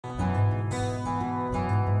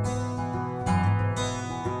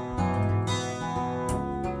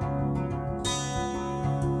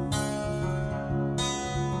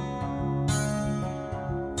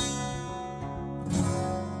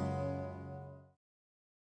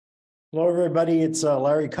Hello, everybody. It's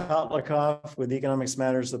Larry Kotlikoff with Economics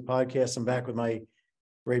Matters, the podcast. I'm back with my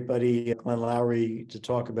great buddy, Glenn Loury, to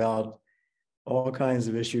talk about all kinds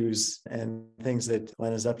of issues and things that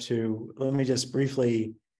Glenn is up to. Let me just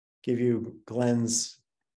briefly give you Glenn's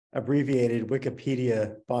abbreviated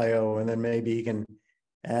Wikipedia bio, and then maybe he can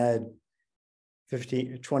add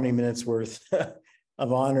 20 minutes worth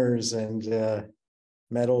of honors and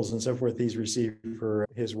medals and so forth he's received for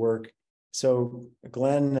his work. So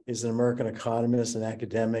Glenn is an American economist and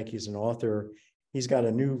academic. He's an author. He's got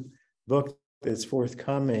a new book that's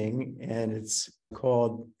forthcoming, and it's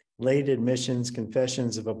called Late Admissions: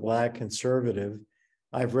 Confessions of a Black Conservative.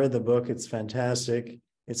 I've read the book. It's fantastic.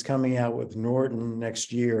 It's coming out with Norton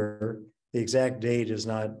next year. The exact date has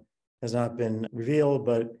not been revealed,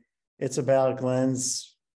 but it's about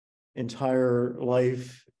Glenn's entire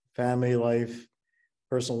life, family life,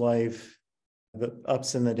 personal life, the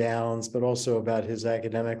ups and the downs, but also about his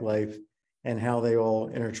academic life and how they all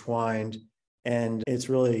intertwined. And it's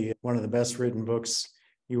really one of the best written books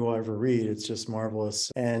you will ever read. It's just marvelous.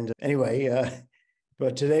 And anyway,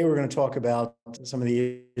 but today we're going to talk about some of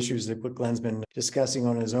the issues that Glenn's been discussing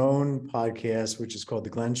on his own podcast, which is called The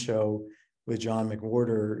Glenn Show with John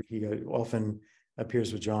McWhorter. He often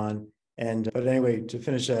appears with John. But anyway, to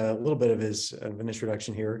finish a little bit of an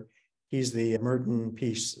introduction here, he's the Merton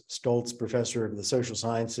P. Stoltz Professor of the Social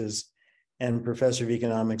Sciences and Professor of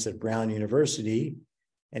Economics at Brown University.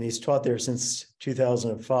 And he's taught there since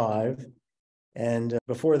 2005. And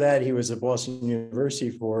before that, he was at Boston University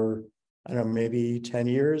for, I don't know, maybe 10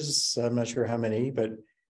 years. I'm not sure how many, but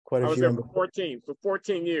quite a few. I was there for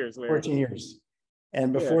 14 years, Larry. 14 years.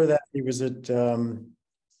 And before that, he was at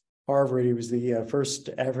Harvard. He was the first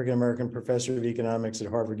African-American professor of economics at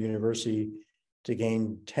Harvard University to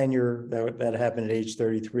gain tenure. That happened at age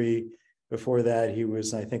 33. Before that, he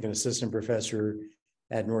was, I think, an assistant professor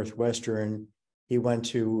at Northwestern. He went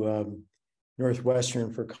to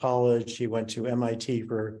Northwestern for college. He went to MIT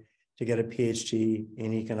to get a PhD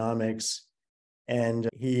in economics. And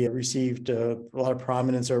he received a lot of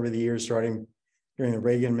prominence over the years, starting during the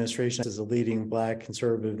Reagan administration as a leading Black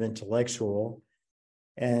conservative intellectual.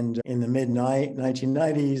 And in the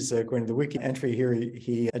mid-1990s, according to the wiki entry here,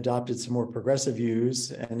 he adopted some more progressive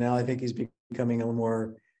views. And now I think he's becoming a little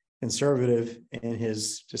more conservative in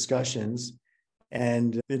his discussions.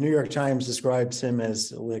 And the New York Times describes him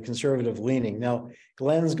as conservative leaning. Now,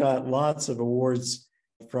 Glenn's got lots of awards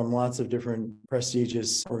from lots of different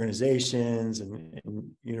prestigious organizations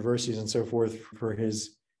and universities and so forth for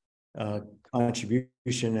his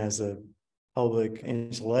contribution as a public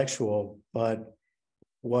intellectual. But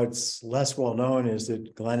what's less well known is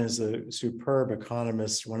that Glenn is a superb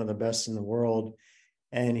economist, one of the best in the world.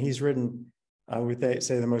 And he's written, I would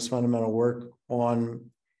say, the most fundamental work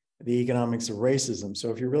on the economics of racism.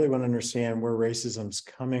 So if you really want to understand where racism's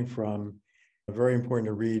coming from, very important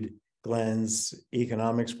to read Glenn's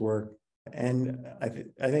economics work. And I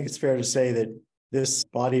think it's fair to say that this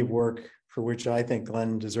body of work, for which I think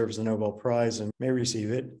Glenn deserves the Nobel Prize and may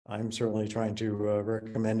receive it, I'm certainly trying to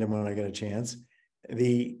recommend him when I get a chance.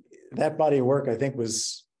 That body of work, I think,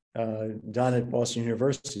 was done at Boston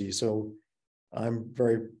University. So I'm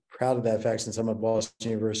very proud of that fact, since I'm a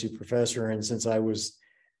Boston University professor and since I was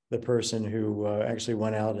the person who actually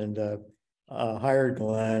went out and hired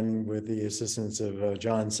Glenn with the assistance of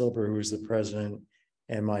John Silber, who was the president,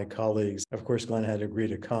 and my colleagues. Of course, Glenn had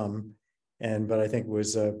agreed to come, but I think it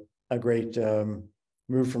was a great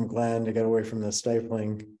move from Glenn to get away from the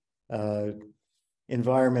stifling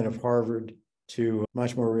environment of Harvard to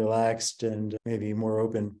much more relaxed and maybe more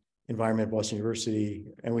open environment at Boston University.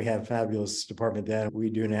 And we have a fabulous department then, we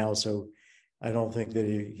do now. So I don't think that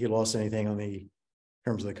he lost anything on the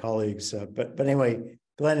terms of the colleagues. But anyway,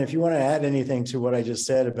 Glenn, if you want to add anything to what I just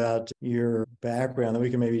said about your background, then we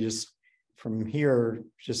can maybe just from here,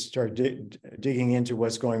 just start digging into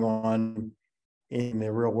what's going on in the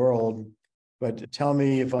real world. But tell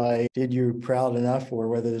me if I did you proud enough, or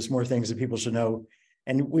whether there's more things that people should know.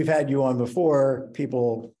 And we've had you on before.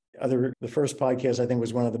 The first podcast, I think,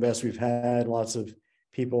 was one of the best we've had. Lots of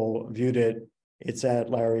people viewed it. It's at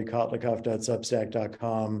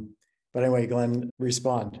larrykotlikoff.substack.com. But anyway, Glenn,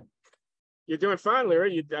 respond. You're doing fine,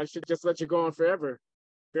 Larry. I should just let you go on forever.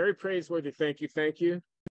 Very praiseworthy. Thank you. I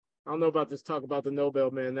don't know about this talk about the Nobel,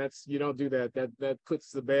 man. You don't do that. That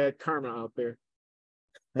puts the bad karma out there.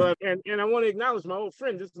 But and I want to acknowledge my old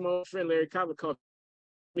friend. This is my old friend, Larry Kotlikoff.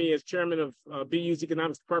 Me as chairman of BU's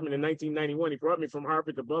economics department in 1991. He brought me from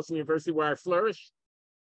Harvard to Boston University, where I flourished.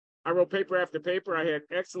 I wrote paper after paper. I had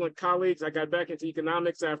excellent colleagues. I got back into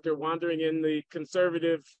economics after wandering in the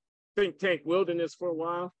conservative think tank wilderness for a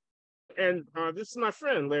while. And this is my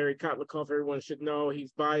friend, Larry Kotlikoff. Everyone should know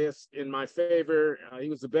he's biased in my favor. He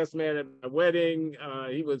was the best man at my wedding.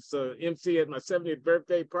 He was MC at my 70th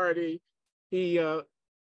birthday party. He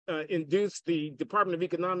induced the Department of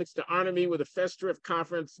Economics to honor me with a festive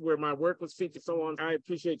conference where my work was featured, so on. I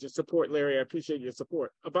appreciate your support, Larry. I appreciate your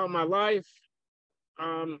support. About my life,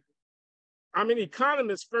 I'm an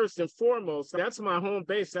economist first and foremost. That's my home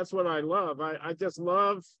base. That's what I love. I just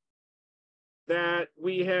love that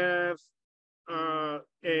we have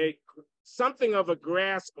something of a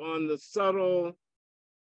grasp on the subtle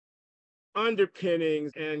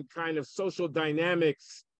underpinnings and kind of social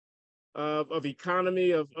dynamics of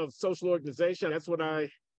economy, of social organization. That's what I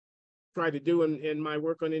try to do in my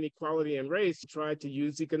work on inequality and race. Try to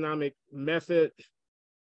use economic method,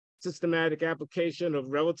 systematic application of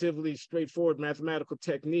relatively straightforward mathematical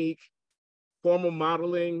technique, formal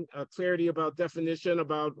modeling, clarity about definition,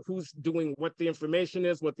 about who's doing what the information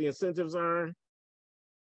is, what the incentives are,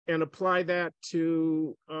 and apply that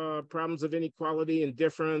to problems of inequality and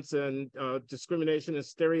difference and discrimination and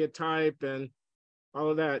stereotype and all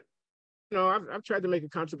of that. You know, I've tried to make a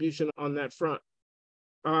contribution on that front.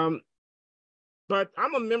 But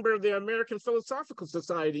I'm a member of the American Philosophical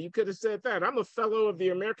Society. You could have said that. I'm a fellow of the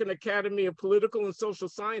American Academy of Political and Social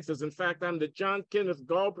Sciences. In fact, I'm the John Kenneth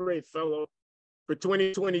Galbraith Fellow for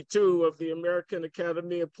 2022 of the American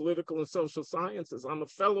Academy of Political and Social Sciences. I'm a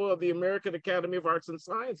fellow of the American Academy of Arts and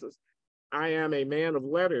Sciences. I am a man of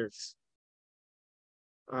letters.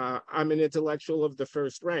 I'm an intellectual of the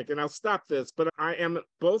first rank, and I'll stop this, but I am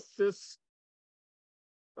both this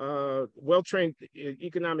well-trained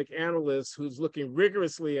economic analyst who's looking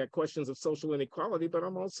rigorously at questions of social inequality, but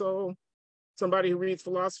I'm also somebody who reads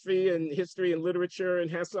philosophy and history and literature and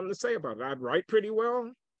has something to say about it. I write pretty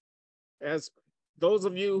well, as those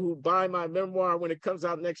of you who buy my memoir when it comes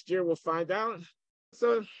out next year will find out.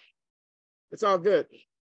 So it's all good.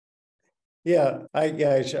 Yeah,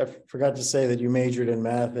 I forgot to say that you majored in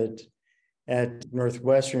math at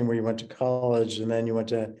Northwestern, where you went to college, and then you went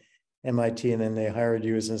to MIT, and then they hired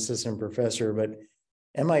you as an assistant professor. But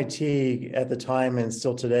MIT at the time and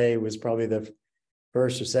still today was probably the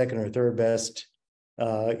first or second or third best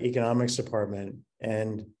economics department.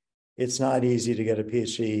 And it's not easy to get a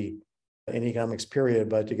PhD in economics, period.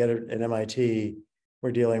 But to get it at MIT,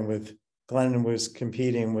 we're dealing with, Glenn was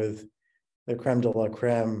competing with the creme de la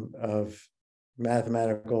creme of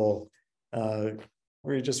mathematical,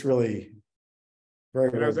 we're just really very,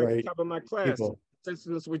 very bright. At the top of my class. People.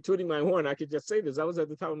 Since we're tooting my horn, I could just say this. I was at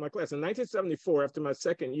the top of my class. In 1974, after my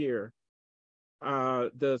second year,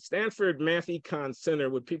 the Stanford Math Econ Center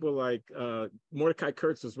with people like Mordecai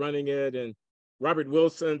Kurtz was running it, and Robert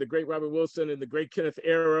Wilson, the great Robert Wilson, and the great Kenneth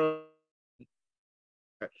Arrow.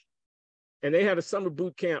 And they had a summer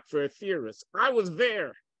boot camp for theorists. I was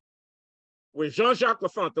there with Jean-Jacques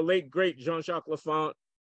Lafont, the late, great Jean-Jacques Lafont,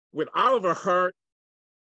 with Oliver Hart.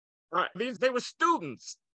 They were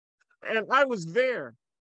students. And I was there.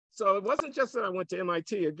 So it wasn't just that I went to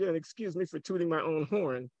MIT. Again, excuse me for tooting my own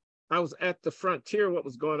horn. I was at the frontier of what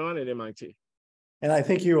was going on at MIT. And I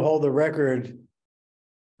think you hold the record,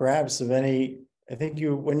 perhaps, of any, I think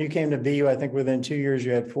when you came to BU, I think within 2 years,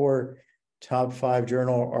 you had 4 top 5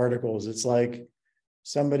 journal articles. It's like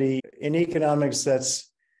somebody in economics that's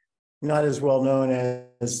not as well known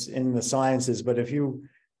as in the sciences, but if you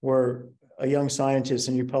were a young scientist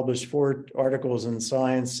and you published 4 articles in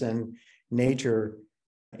Science and Nature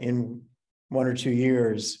in 1 or 2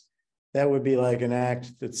 years, that would be like an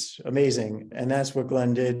act that's amazing. And that's what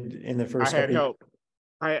Glenn did in the first. I had help.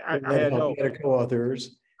 I had help. He had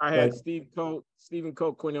co-authors. I had Stephen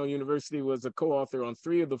Cope, Cornell University, was a co-author on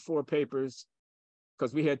 3 of the 4 papers,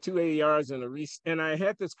 because we had 2 AERs and I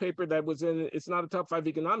had this paper that was it's not a top 5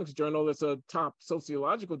 economics journal, it's a top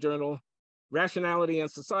sociological journal, Rationality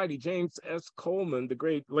and Society. James S. Coleman,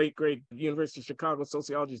 the late great University of Chicago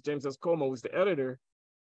sociologist, James S. Coleman was the editor,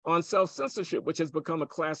 on self-censorship, which has become a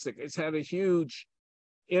classic. It's had a huge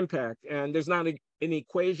impact. And there's not an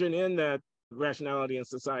equation in that Rationality and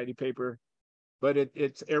Society paper, but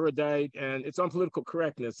it's erudite and it's on political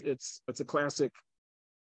correctness. It's a classic.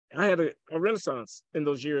 I had a renaissance in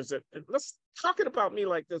those years. Let's talking about me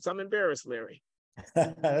like this. I'm embarrassed, Larry.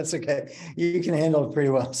 That's okay. You can handle it pretty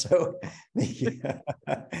well. So,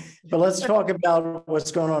 but let's talk about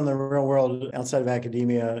what's going on in the real world outside of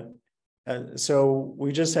academia. So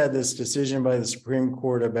we just had this decision by the Supreme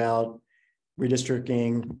Court about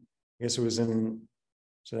redistricting. I guess it was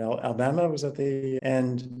Alabama. Was that the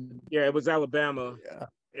end? Yeah, it was Alabama. Yeah.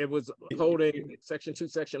 It was holding Section 2,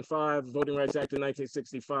 Section 5, Voting Rights Act of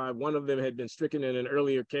 1965. One of them had been stricken in an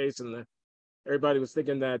earlier case, and the everybody was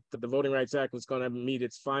thinking that the Voting Rights Act was going to meet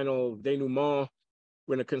its final denouement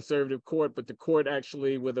in a conservative court, but the court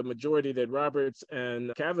actually, with a majority that Roberts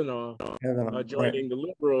and Kavanaugh Right. joining the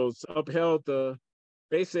liberals, upheld the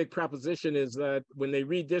basic proposition is that when they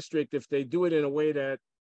redistrict, if they do it in a way that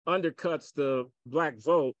undercuts the Black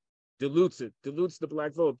vote, dilutes the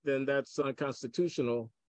Black vote, then that's unconstitutional.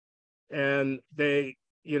 And they,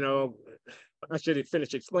 I should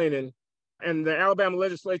finish explaining. And the Alabama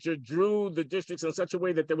legislature drew the districts in such a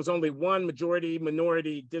way that there was only one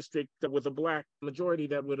majority-minority district with a Black majority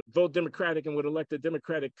that would vote Democratic and would elect a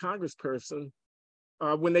Democratic congressperson,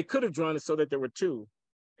 when they could have drawn it so that there were two.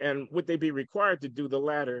 And would they be required to do the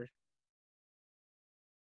latter?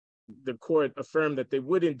 The court affirmed that they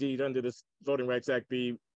would indeed, under the Voting Rights Act,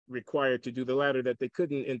 be required to do the latter, that they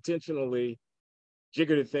couldn't intentionally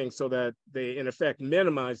jigger the thing so that they, in effect,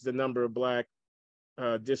 minimize the number of Black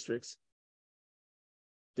districts.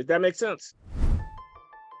 Did that make sense?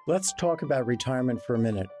 Let's talk about retirement for a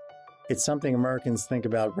minute. It's something Americans think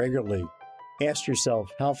about regularly. Ask yourself,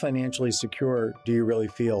 how financially secure do you really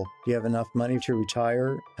feel? Do you have enough money to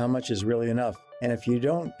retire? How much is really enough? And if you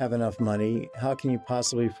don't have enough money, how can you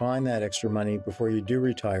possibly find that extra money before you do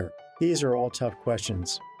retire? These are all tough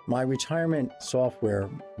questions. My retirement software,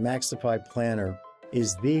 Maxify Planner,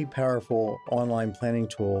 is the powerful online planning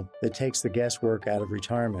tool that takes the guesswork out of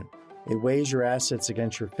retirement. It weighs your assets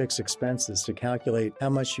against your fixed expenses to calculate how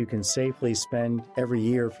much you can safely spend every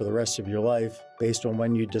year for the rest of your life based on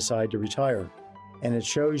when you decide to retire. And it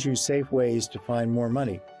shows you safe ways to find more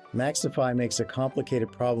money. Maxify makes a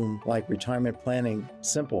complicated problem like retirement planning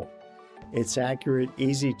simple. It's accurate,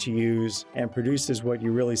 easy to use, and produces what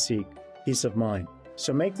you really seek, peace of mind.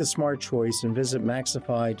 So make the smart choice and visit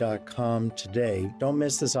Maxify.com today. Don't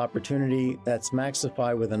miss this opportunity. That's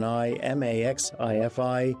Maxify with an I,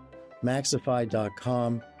 Maxify,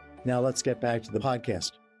 Maxify.com. Now let's get back to the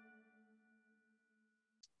podcast.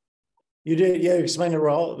 You did, yeah, you explained it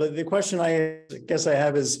well. The question I guess I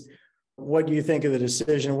have is, what do you think of the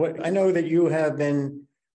decision? I know that you have been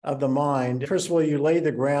of the mind. First of all, you laid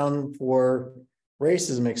the ground for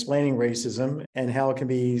racism, explaining racism and how it can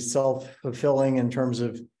be self-fulfilling in terms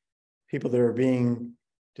of people that are being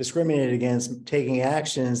discriminated against, taking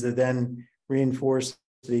actions that then reinforce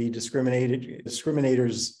the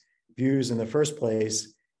discriminators' views in the first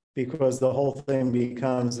place, because the whole thing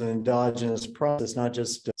becomes an endogenous process, not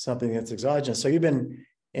just something that's exogenous. So you've been,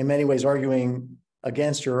 in many ways, arguing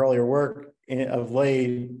against your earlier work of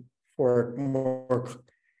late for more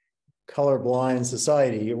colorblind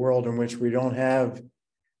society, a world in which we don't have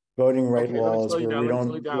voting right laws, where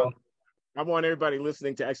we don't. I want everybody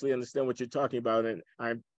listening to actually understand what you're talking about, and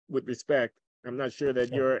with respect, I'm not sure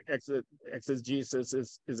that your exegesis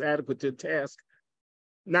is adequate to the task.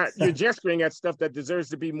 You're gesturing at stuff that deserves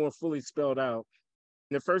to be more fully spelled out.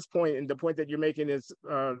 The first point, and the point that you're making, is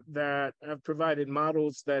that I've provided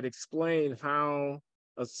models that explain how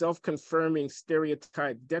a self-confirming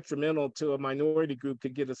stereotype detrimental to a minority group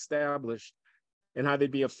could get established, and how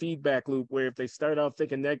there'd be a feedback loop where if they start out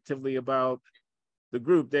thinking negatively about the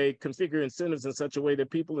group, they configure incentives in such a way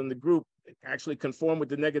that people in the group actually conform with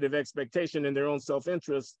the negative expectation in their own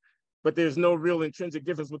self-interest, but there's no real intrinsic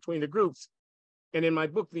difference between the groups. And in my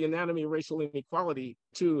book, The Anatomy of Racial Inequality,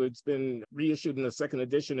 too, it's been reissued in the second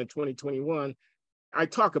edition in 2021. I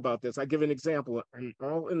talk about this. I give an example. I'm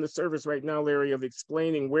all in the service right now, Larry, of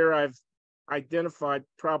explaining where I've identified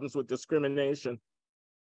problems with discrimination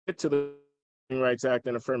to the Voting Rights Act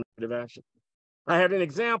and affirmative action. I had an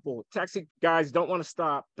example. Taxi guys don't want to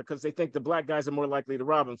stop because they think the Black guys are more likely to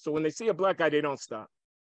rob them. So when they see a Black guy, they don't stop.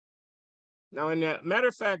 Now, in a matter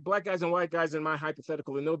of fact, Black guys and white guys in my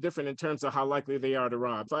hypothetical are no different in terms of how likely they are to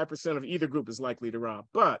rob. 5% of either group is likely to rob.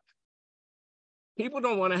 But people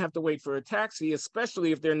don't want to have to wait for a taxi,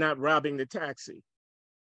 especially if they're not robbing the taxi.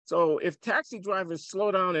 So if taxi drivers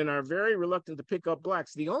slow down and are very reluctant to pick up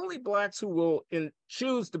Blacks, the only Blacks who will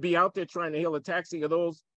choose to be out there trying to hail a taxi are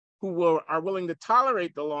those who are willing to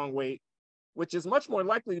tolerate the long wait, which is much more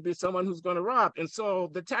likely to be someone who's going to rob. And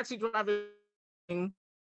so the taxi drivers,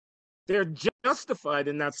 they're justified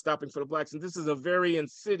in not stopping for the Blacks. And this is a very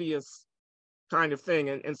insidious kind of thing.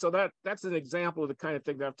 And so that's an example of the kind of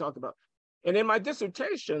thing that I've talked about. And in my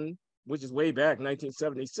dissertation, which is way back,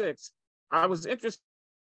 1976, I was interested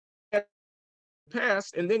in the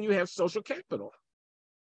past, and then you have social capital.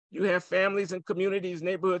 You have families and communities,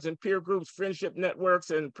 neighborhoods and peer groups, friendship networks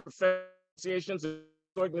and associations and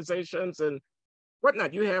organizations and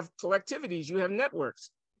whatnot. You have collectivities, you have networks.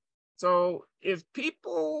 So if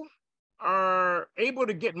people are able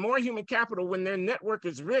to get more human capital when their network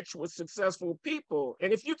is rich with successful people.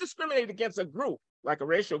 And if you discriminate against a group, like a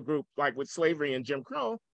racial group, like with slavery and Jim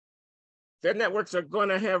Crow, their networks are going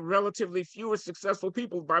to have relatively fewer successful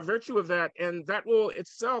people by virtue of that. And that will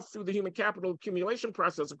itself, through the human capital accumulation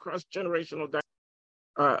process across generational,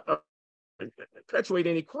 perpetuate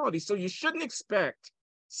inequality. So you shouldn't expect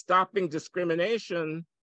stopping discrimination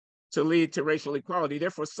to lead to racial equality.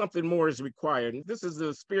 Therefore, something more is required. And this is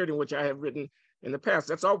the spirit in which I have written in the past.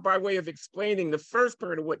 That's all by way of explaining the first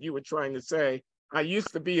part of what you were trying to say. I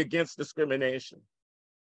used to be against discrimination.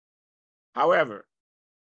 However,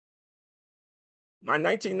 my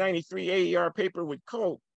 1993 AER paper with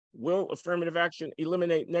Colt, Will Affirmative Action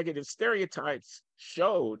Eliminate Negative Stereotypes,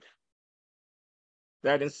 showed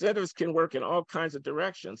that incentives can work in all kinds of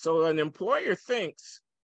directions. So an employer thinks,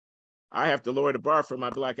 I have to lower the bar for my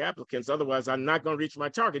Black applicants, otherwise I'm not going to reach my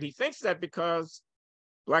target. He thinks that because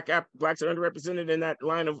Blacks are underrepresented in that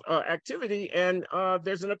line of activity, and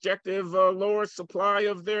there's an objective lower supply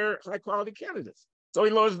of their high quality candidates. So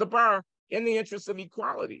he lowers the bar in the interest of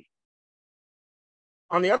equality.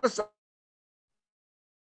 On the other side,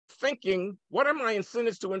 thinking, what are my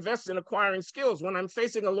incentives to invest in acquiring skills? When I'm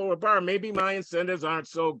facing a lower bar, maybe my incentives aren't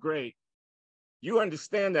so great. You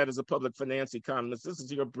understand that as a public finance economist. This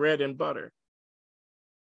is your bread and butter.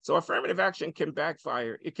 So affirmative action can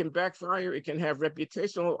backfire. It can backfire. It can have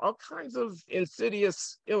reputational, all kinds of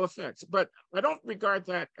insidious ill effects. But I don't regard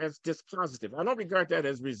that as dispositive. I don't regard that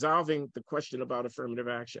as resolving the question about affirmative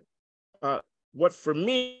action. What for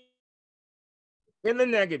me, in the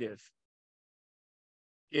negative,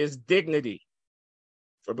 is dignity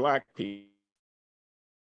for Black people.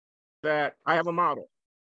 That I have a model.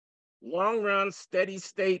 Long run, steady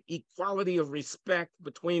state equality of respect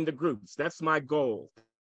between the groups. That's my goal.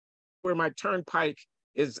 Where my turnpike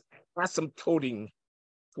is asymptoting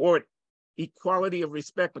toward equality of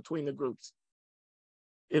respect between the groups.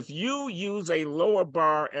 If you use a lower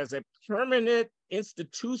bar as a permanent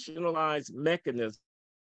institutionalized mechanism,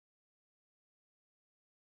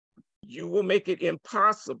 you will make it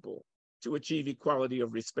impossible to achieve equality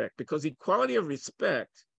of respect, because equality of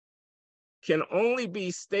respect can only be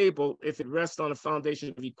stable if it rests on a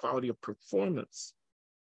foundation of equality of performance.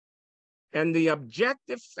 And the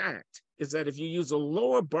objective fact is that if you use a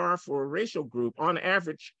lower bar for a racial group, on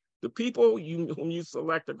average, the people whom you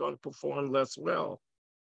select are going to perform less well.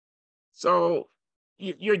 So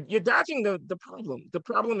you're dodging the problem. The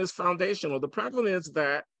problem is foundational. The problem is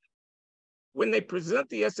that when they present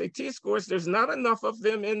the SAT scores, there's not enough of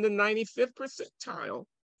them in the 95th percentile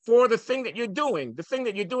for the thing that you're doing. The thing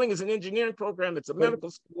that you're doing is an engineering program, it's a medical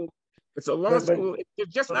school, it's a law school. There's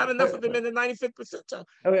just not enough of them in the 95th percentile.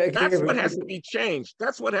 That's what has to be changed.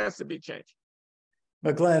 That's what has to be changed.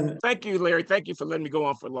 But Glenn. Thank you, Larry. Thank you for letting me go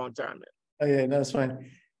on for a long time, man. Oh, yeah, no, that's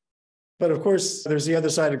fine. But of course, there's the other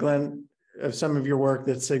side of Glenn, of some of your work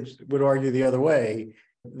that would argue the other way,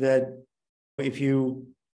 that if you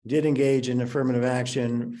did engage in affirmative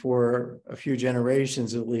action for a few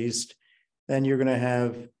generations at least, then you're going to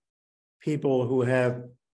have people who have,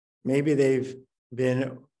 maybe they've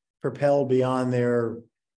been propelled beyond their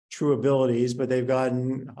true abilities, but they've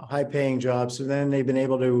gotten high-paying jobs. So then they've been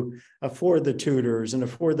able to afford the tutors and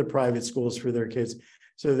afford the private schools for their kids.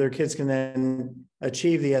 So their kids can then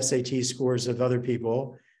achieve the SAT scores of other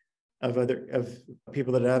people, of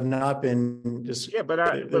people that have not been just. Yeah, but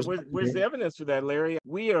where's the evidence for that, Larry?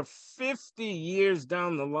 We are 50 years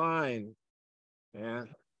down the line. Yeah.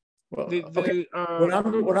 Well, okay.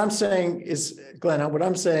 What I'm saying is, Glenn, what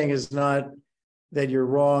I'm saying is not that you're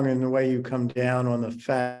wrong in the way you come down on the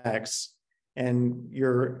facts and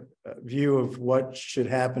your view of what should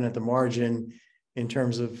happen at the margin in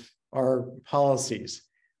terms of our policies.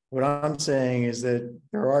 What I'm saying is that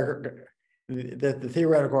that the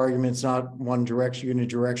theoretical argument's not one direction,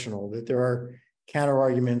 unidirectional, that there are counter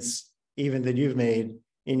arguments even that you've made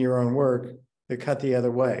in your own work that cut the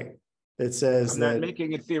other way. That says I'm not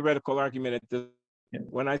making a theoretical argument at the,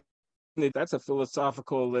 when I, that's a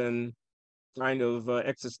philosophical and kind of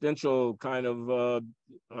existential kind of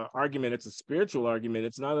argument. It's a spiritual argument.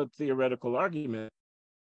 It's not a theoretical argument.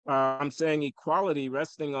 I'm saying equality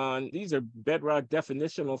resting on, these are bedrock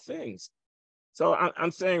definitional things. So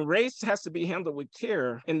I'm saying race has to be handled with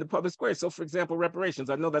care in the public square. So for example, reparations,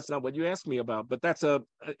 I know that's not what you asked me about, but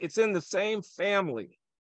it's in the same family.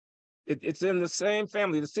 It's in the same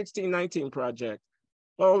family, the 1619 Project.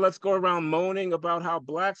 Oh, let's go around moaning about how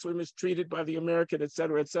Blacks were mistreated by the American, et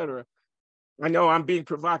cetera, et cetera. I know I'm being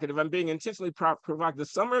provocative. I'm being intentionally provocative. The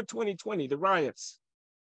summer of 2020, the riots,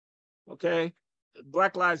 okay?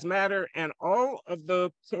 Black Lives Matter and all of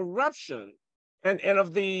the corruption and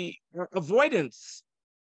of the avoidance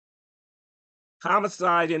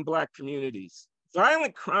homicide in Black communities.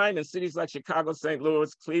 Violent crime in cities like Chicago, St.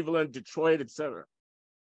 Louis, Cleveland, Detroit, etc.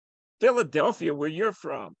 Philadelphia, where you're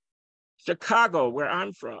from. Chicago, where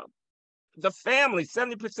I'm from. The family,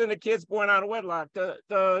 70% of kids born out of wedlock.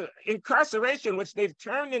 The incarceration, which they've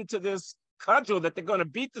turned into this cudgel that they're going to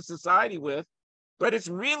beat the society with, but it's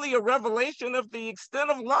really a revelation of the extent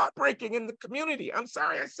of law breaking in the community. I'm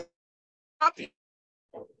sorry, I said nothing.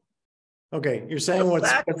 Okay, you're saying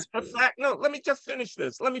what's no, let me just finish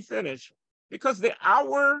this. Let me finish. Because the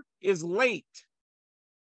hour is late.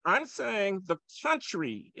 I'm saying the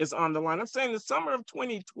country is on the line. I'm saying the summer of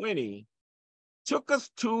 2020 took us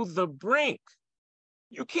to the brink.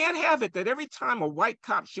 You can't have it that every time a white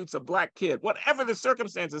cop shoots a Black kid, whatever the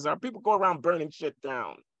circumstances are, people go around burning shit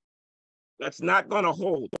down. That's not going to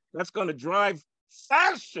hold. That's going to drive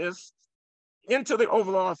fascists into the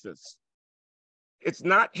Oval Office. It's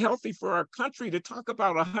not healthy for our country to talk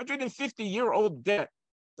about a 150-year-old debt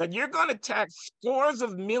that you're going to tax scores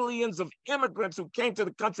of millions of immigrants who came to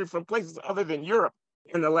the country from places other than Europe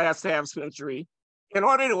in the last half century in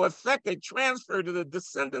order to effect a transfer to the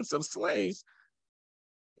descendants of slaves.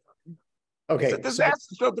 okay? It's a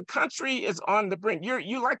disaster. So the country is on the brink.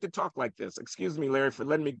 You like to talk like this. Excuse me, Larry,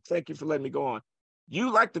 thank you for letting me go on.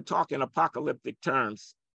 You like to talk in apocalyptic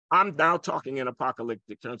terms. I'm now talking in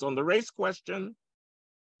apocalyptic terms. On the race question,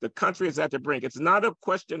 the country is at the brink. It's not a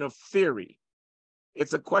question of theory.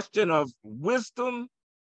 It's a question of wisdom,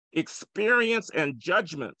 experience, and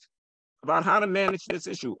judgment about how to manage this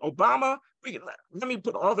issue. Obama, let me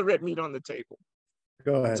put all the red meat on the table.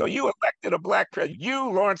 Go ahead. So you elected a Black president. You,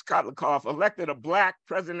 Lawrence Kotlikoff, elected a Black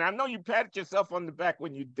president. I know you patted yourself on the back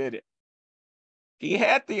when you did it. He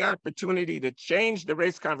had the opportunity to change the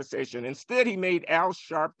race conversation. Instead, he made Al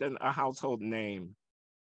Sharpton a household name.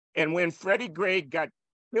 And when Freddie Gray got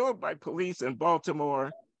killed by police in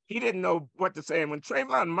Baltimore, he didn't know what to say. And when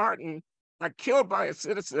Trayvon Martin got killed by a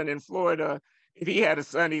citizen in Florida, if he had a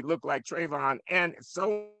son, he'd look like Trayvon, and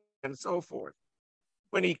so on and so forth.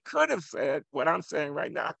 When he could have said what I'm saying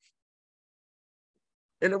right now,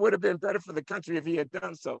 and it would have been better for the country if he had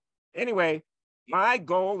done so. Anyway, my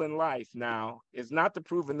goal in life now is not to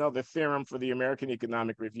prove another theorem for the American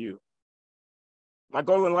Economic Review. My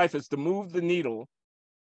goal in life is to move the needle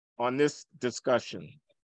on this discussion.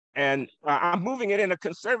 And I'm moving it in a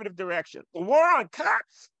conservative direction. The war on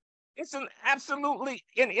cops, it's an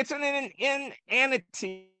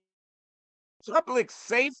inanity. Public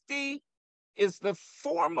safety is the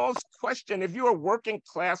foremost question if you're a working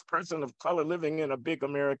class person of color living in a big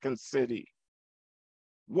American city.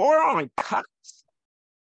 War on cops.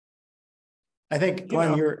 I think,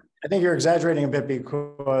 Glenn, I think you're exaggerating a bit,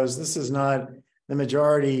 because this is not the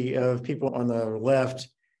majority of people on the left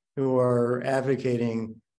who are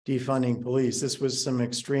advocating defunding police. This was some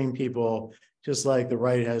extreme people, just like the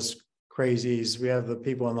right has crazies. We have the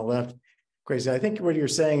people on the left crazy. I think what you're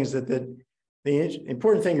saying is that the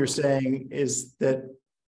important thing you're saying is that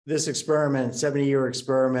this experiment, 70-year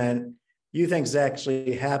experiment, you think has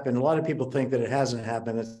actually happened. A lot of people think that it hasn't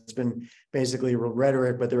happened. It's been basically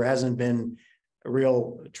rhetoric, but there hasn't been a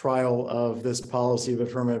real trial of this policy of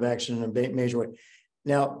affirmative action in a major way.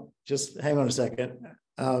 Now, just hang on a second.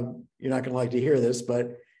 You're not going to like to hear this,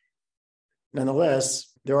 but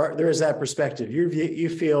nonetheless, there is that perspective. You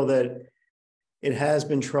feel that it has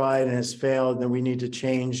been tried and has failed, and we need to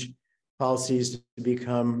change policies to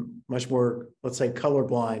become much more, let's say,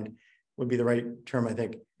 colorblind would be the right term, I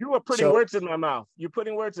think. You are putting words in my mouth. You're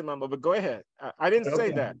putting words in my mouth, but go ahead. I didn't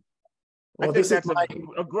say that. Well, I think that's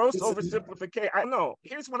a gross oversimplification. I know.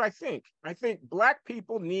 Here's what I think. I think Black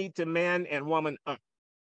people need to man and woman up.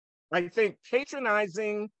 I think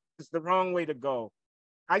patronizing is the wrong way to go.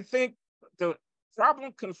 I think the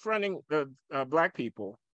problem confronting the Black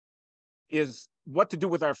people is what to do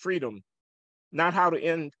with our freedom, not how to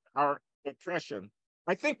end our oppression.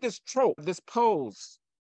 I think this trope, this pose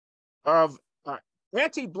of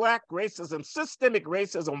anti-Black racism, systemic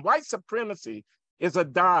racism, white supremacy is a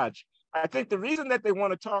dodge. I think the reason that they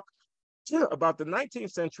want to talk about the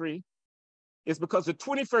 19th century is because the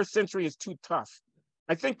 21st century is too tough.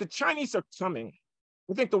 I think the Chinese are coming.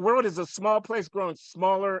 I think the world is a small place growing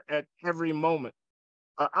smaller at every moment.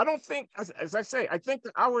 I don't think, as I say, I think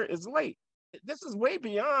the hour is late. This is way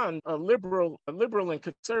beyond a liberal and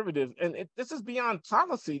conservative, and this is beyond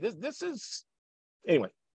policy. This is, anyway.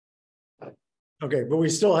 Okay, but we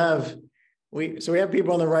still have, we have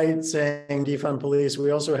people on the right saying defund police.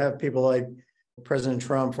 We also have people like President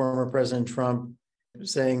Trump, former President Trump,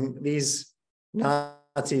 saying these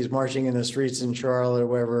Nazis marching in the streets in Charlotte or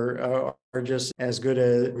wherever are just as good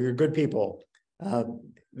as, you're good people. Uh,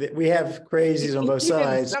 we have crazies on both He didn't,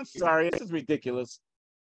 sides. I'm sorry, this is ridiculous.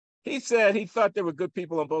 He said he thought there were good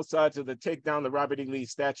people on both sides of the take down the Robert E. Lee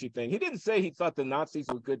statue thing. He didn't say he thought the Nazis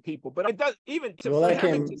were good people, but I does even to, Well, for that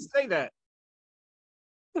having came to say that.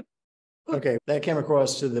 okay. That came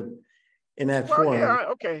across to the in that Well, forum. yeah,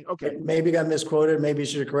 okay. Maybe got misquoted. Maybe you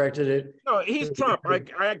should have corrected it. No, he's Trump.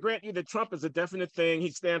 I grant you that Trump is a definite thing.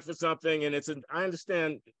 He stands for something, and I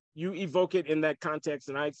understand you evoke it in that context,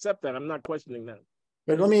 and I accept that. I'm not questioning that.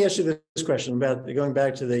 But let me ask you this question about going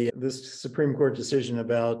back to this Supreme Court decision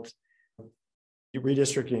about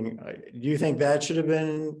redistricting. Do you think that should have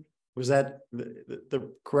been, was that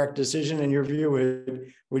the correct decision in your view?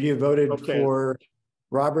 Would you have voted for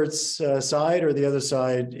Robert's side or the other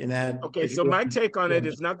side in that? Okay, so my take on it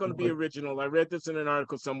is not going to be original. I read this in an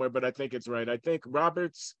article somewhere, but I think it's right. I think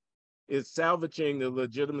Roberts is salvaging the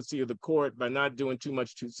legitimacy of the court by not doing too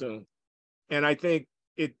much too soon. And I think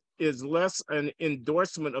it is less an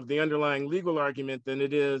endorsement of the underlying legal argument than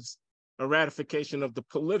it is a ratification of the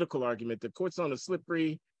political argument. The court's on a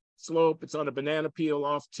slippery slope. It's on a banana peel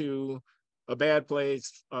off to a bad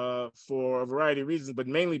place for a variety of reasons, but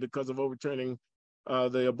mainly because of overturning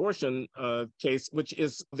the abortion case, which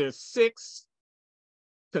is there's 6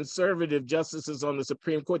 conservative justices on the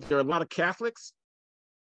Supreme Court. There are a lot of Catholics.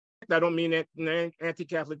 I don't mean that in an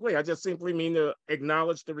anti-Catholic way. I just simply mean to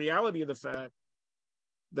acknowledge the reality of the fact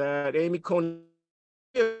that Amy Coney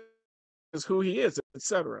is who he is,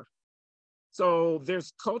 etc. So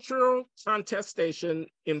there's cultural contestation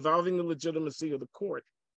involving the legitimacy of the court.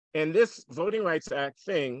 And this Voting Rights Act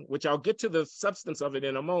thing, which I'll get to the substance of it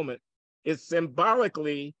in a moment, is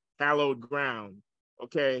symbolically hallowed ground,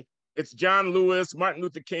 okay? It's John Lewis, Martin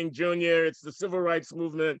Luther King Jr., it's the civil rights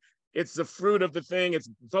movement, it's the fruit of the thing, it's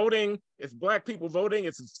voting, it's Black people voting,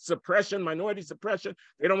 it's suppression, minority suppression.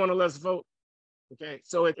 They don't want to let us vote, okay?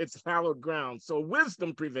 So it's hallowed ground. So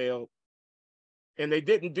wisdom prevailed, and they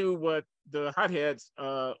didn't do what the hotheads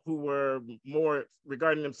who were more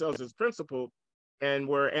regarding themselves as principled and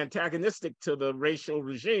were antagonistic to the racial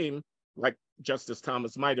regime, like Justice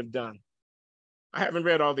Thomas might have done. I haven't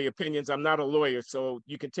read all the opinions. I'm not a lawyer, so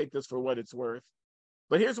you can take this for what it's worth.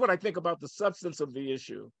 But here's what I think about the substance of the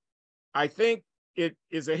issue. I think it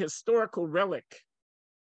is a historical relic.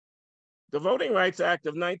 The Voting Rights Act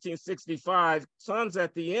of 1965 comes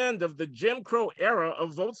at the end of the Jim Crow era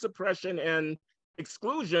of vote suppression and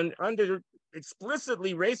exclusion under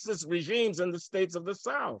explicitly racist regimes in the states of the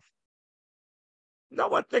South. No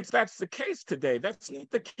one thinks that's the case today. That's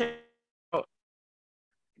not the case.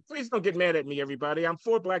 Please don't get mad at me, everybody. I'm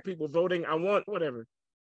for Black people voting. I want whatever.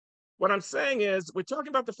 What I'm saying is we're talking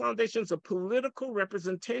about the foundations of political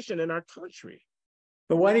representation in our country.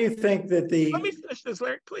 But why do you think that the... Let me finish this,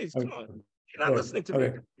 Larry, please. Okay. Come on. You're not listening to me.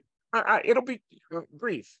 It'll be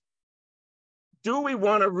brief. Do we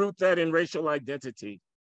want to root that in racial identity?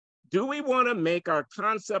 Do we want to make our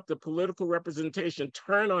concept of political representation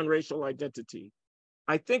turn on racial identity?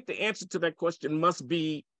 I think the answer to that question must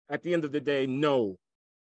be, at the end of the day, no.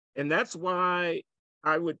 And that's why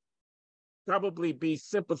I would probably be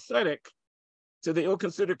sympathetic to the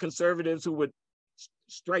ill-considered conservatives who would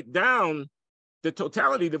strike down the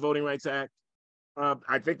totality of the Voting Rights Act.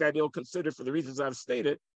 I think that ill-considered for the reasons I've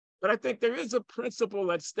stated, but I think there is a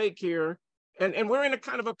principle at stake here, and we're in a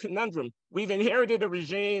kind of a conundrum. We've inherited a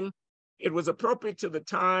regime. It was appropriate to the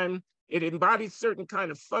time. It embodies certain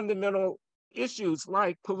kind of fundamental issues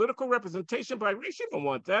like political representation by race. You don't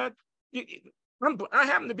want that. I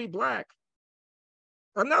happen to be Black.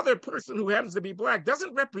 Another person who happens to be Black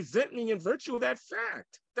doesn't represent me in virtue of that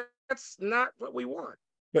fact. That's not what we want.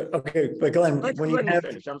 But Glenn, when you have...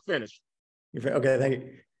 I'm finished. Okay, thank you.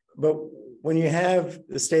 But when you have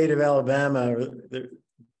the state of Alabama,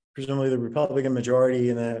 presumably the Republican majority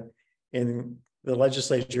in the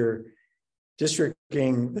legislature,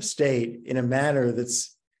 districting the state in a manner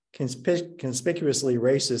that's conspicuously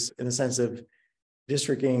racist in the sense of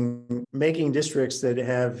districting, making districts that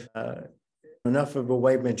have enough of a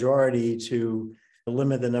white majority to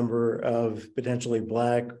limit the number of potentially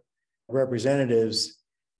Black representatives,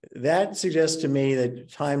 that suggests to me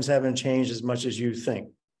that times haven't changed as much as you think.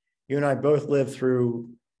 You and I both lived through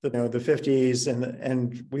the 50s,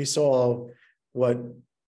 and we saw what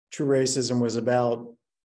true racism was about.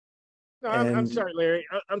 No, I'm sorry, Larry.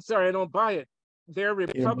 I'm sorry, I don't buy it. They're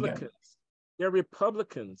Republicans. They're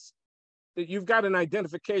Republicans. You've got an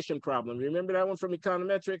identification problem. Remember that one from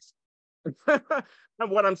econometrics? And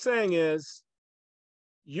what I'm saying is,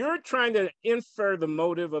 you're trying to infer the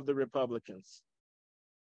motive of the Republicans.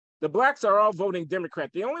 The Blacks are all voting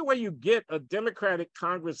Democrat. The only way you get a Democratic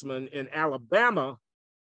congressman in Alabama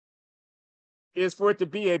is for it to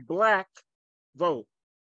be a Black vote.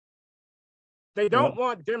 They don't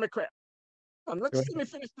want Democrats. Let me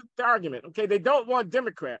finish the argument. Okay, they don't want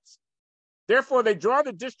Democrats. Therefore, they draw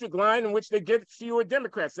the district line in which they get fewer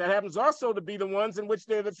Democrats. That happens also to be the ones in which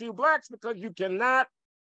there are the few blacks, because you cannot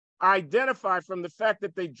identify from the fact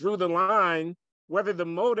that they drew the line whether the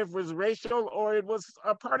motive was racial or it was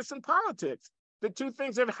partisan politics. The two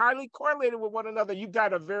things are highly correlated with one another. You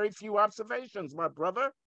got a very few observations, my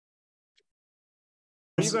brother.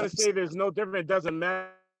 Are you going to say there's no difference? It doesn't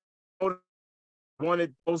matter.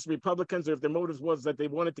 Wanted most Republicans, or if their motives was that they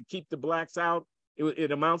wanted to keep the blacks out,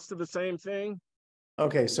 it amounts to the same thing.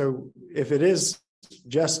 Okay, so if it is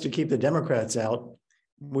just to keep the Democrats out,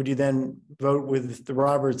 would you then vote with the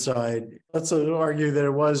Roberts side? Let's argue that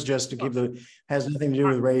it was just to keep has nothing to do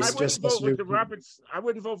with race. I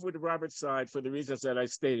wouldn't vote with the Roberts side for the reasons that I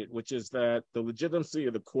stated, which is that the legitimacy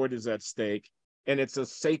of the court is at stake, and it's a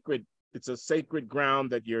sacred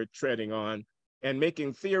ground that you're treading on, and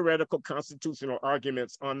making theoretical constitutional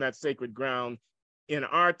arguments on that sacred ground in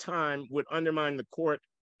our time would undermine the court.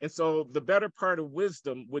 And so the better part of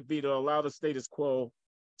wisdom would be to allow the status quo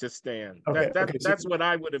to stand. That's what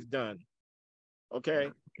I would have done. Okay.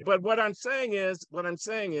 But what I'm saying is,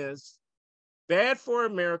 bad for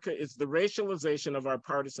America is the racialization of our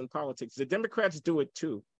partisan politics. The Democrats do it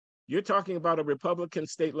too. You're talking about a Republican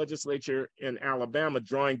state legislature in Alabama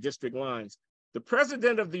drawing district lines. The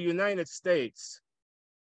president of the United States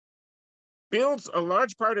builds a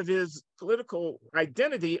large part of his political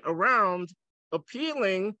identity around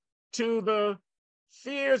appealing to the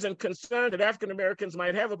fears and concerns that African Americans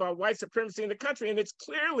might have about white supremacy in the country. And it's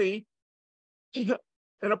clearly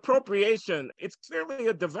an appropriation. It's clearly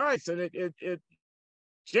a device, and it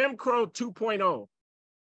Jim Crow 2.0.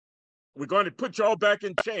 We're going to put y'all back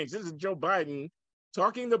in chains. This is Joe Biden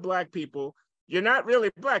talking to black people. You're not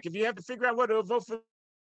really black. If you have to figure out whether to vote for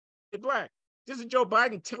black, this is Joe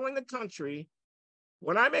Biden telling the country,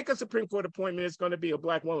 when I make a Supreme Court appointment, it's going to be a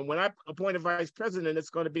black woman. When I appoint a vice president, it's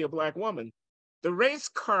going to be a black woman. The race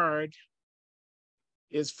card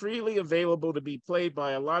is freely available to be played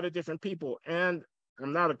by a lot of different people. And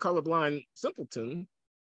I'm not a colorblind simpleton,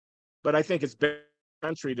 but I think it's better for the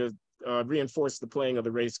country to reinforce the playing of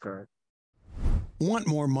the race card. Want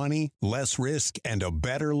more money, less risk, and a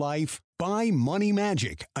better life? Buy Money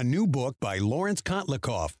Magic, a new book by Lawrence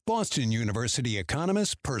Kotlikoff, Boston University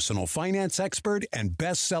economist, personal finance expert, and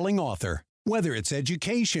best-selling author. Whether it's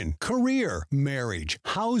education, career, marriage,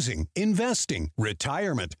 housing, investing,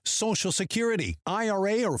 retirement, Social Security,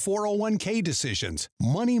 IRA, or 401k decisions,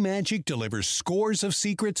 Money Magic delivers scores of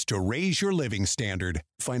secrets to raise your living standard.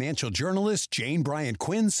 Financial journalist Jane Bryant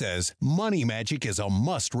Quinn says Money Magic is a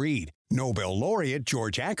must-read. Nobel laureate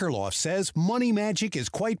George Akerlof says Money Magic is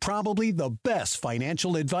quite probably the best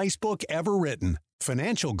financial advice book ever written.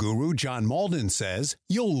 Financial guru John Malden says,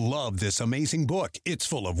 you'll love this amazing book. It's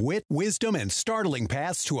full of wit, wisdom, and startling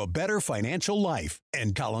paths to a better financial life.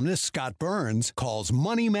 And columnist Scott Burns calls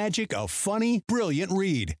Money Magic a funny, brilliant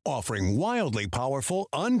read, offering wildly powerful,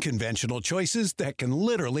 unconventional choices that can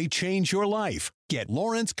literally change your life. Get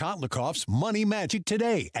Lawrence Kotlikoff's Money Magic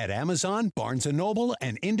today at Amazon, Barnes & Noble,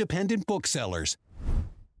 and independent booksellers.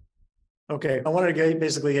 Okay, I wanted to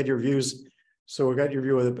basically get your views. So we got your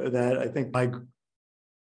view of that. I think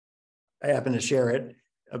I happen to share it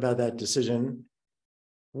about that decision.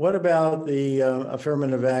 What about the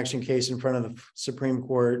affirmative action case in front of the Supreme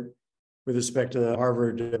Court with respect to the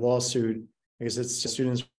Harvard lawsuit? I guess it's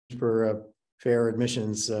Students for Fair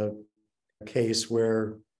Admissions case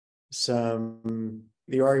where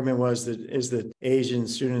the argument was that Asian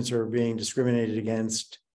students are being discriminated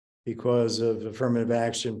against because of affirmative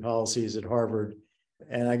action policies at Harvard.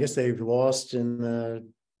 And I guess they've lost in the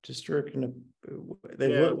district, and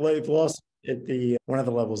they've lost at one of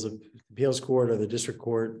the levels of appeals court or the district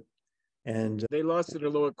court, and they lost to the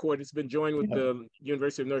lower court. It's been joined with the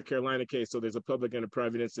University of North Carolina case. So there's a public and a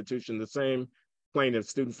private institution, the same plaintiff,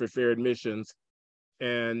 Student for Fair Admissions,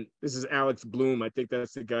 and this is Alex Bloom. I think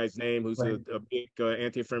that's the guy's name, who's a big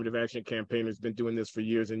anti-affirmative action campaigner, who's been doing this for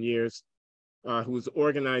years and years, who's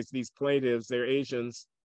organized these plaintiffs. They're Asians,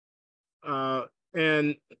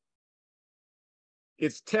 and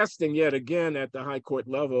it's testing yet again at the high court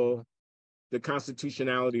level the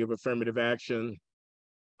constitutionality of affirmative action,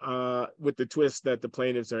 with the twist that the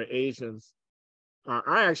plaintiffs are Asians.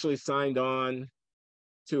 I actually signed on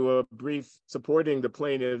to a brief supporting the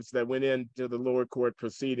plaintiffs that went into the lower court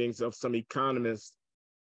proceedings of some economists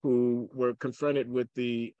who were confronted with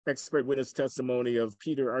the expert witness testimony of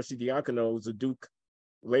Peter Arcidiacono, who's a Duke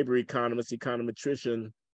labor economist,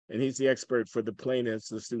 econometrician, and he's the expert for the plaintiffs,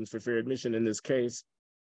 the Students for Fair Admission in this case.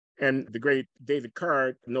 And the great David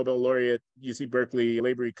Card, Nobel laureate, UC Berkeley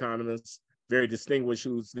labor economist, very distinguished,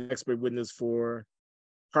 who's the expert witness for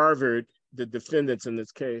Harvard, the defendants in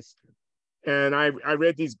this case. And I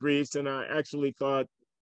read these briefs, and I actually thought,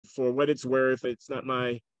 for what it's worth, it's not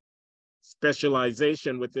my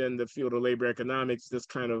specialization within the field of labor economics, this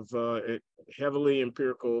kind of heavily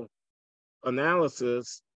empirical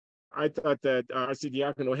analysis. I thought that R.C.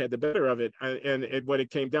 Diacono had the better of it. What it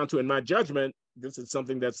came down to, in my judgment, this is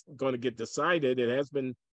something that's going to get decided. It has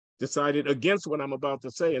been decided against what I'm about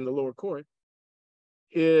to say in the lower court,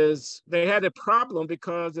 is they had a problem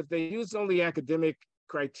because if they use only academic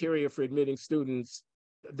criteria for admitting students,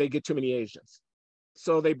 they get too many Asians.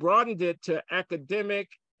 So they broadened it to academic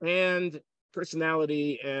and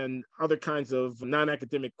personality and other kinds of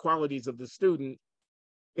non-academic qualities of the student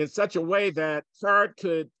in such a way that Card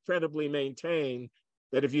could credibly maintain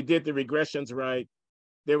that if you did the regressions right,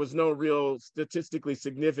 there was no real statistically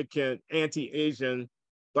significant anti-Asian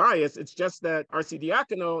bias. It's just that R.C.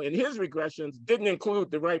 Diacono in his regressions didn't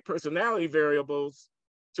include the right personality variables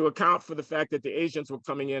to account for the fact that the Asians were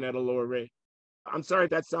coming in at a lower rate. I'm sorry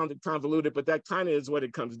that sounded convoluted, but that kind of is what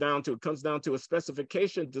it comes down to. It comes down to a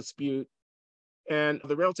specification dispute and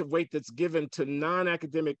the relative weight that's given to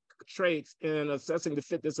non-academic traits in assessing the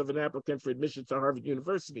fitness of an applicant for admission to Harvard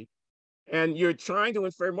University. And you're trying to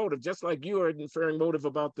infer motive, just like you are inferring motive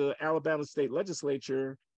about the Alabama state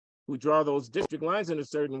legislature, who draw those district lines in a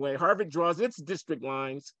certain way. Harvard draws its district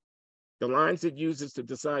lines, the lines it uses to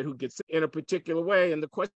decide who gets in a particular way. And the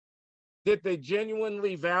question, did they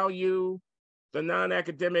genuinely value the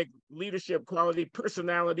non-academic leadership quality,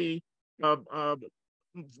 personality,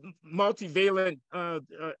 multivalent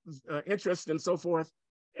interest and so forth,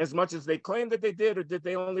 as much as they claim that they did, or did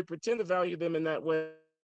they only pretend to value them in that way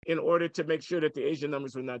in order to make sure that the Asian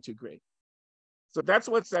numbers were not too great? So that's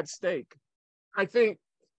what's at stake. I think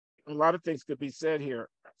a lot of things could be said here.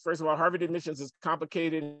 First of all, Harvard admissions is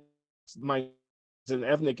complicated, and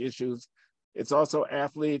ethnic issues. It's also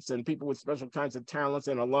athletes and people with special kinds of talents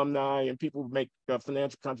and alumni and people who make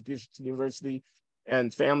financial contributions to the university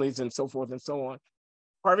and families and so forth and so on.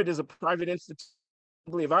 Harvard is a private institution.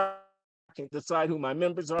 I believe I can decide who my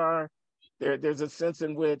members are. There's a sense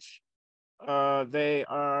in which they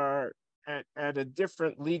are at a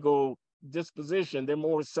different legal disposition. They're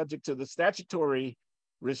more subject to the statutory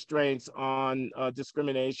restraints on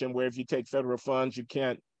discrimination, where if you take federal funds, you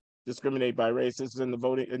can't discriminate by race. This is in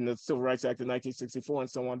the Civil Rights Act of 1964 and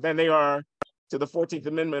so on. Then they are to the 14th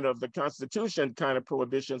Amendment of the Constitution kind of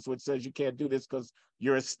prohibitions, which says you can't do this because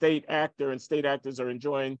you're a state actor and state actors are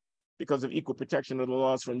enjoined because of equal protection of the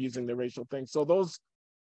laws from using the racial thing. So those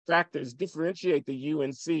factors differentiate the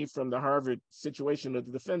UNC from the Harvard situation of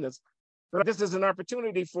the defendants. But this is an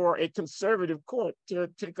opportunity for a conservative court to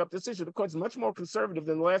take up this issue. The court's much more conservative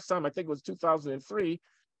than the last time. I think it was 2003,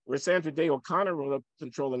 where Sandra Day O'Connor wrote a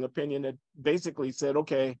controlling opinion that basically said,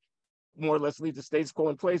 okay, more or less leave the status quo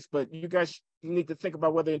in place, but you guys need to think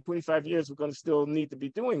about whether in 25 years we're going to still need to be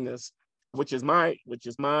doing this, which is my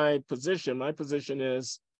position. My position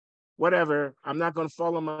is, whatever, I'm not going to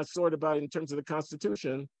fall on my sword about it in terms of the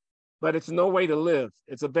Constitution, but it's no way to live.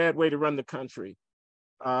 It's a bad way to run the country.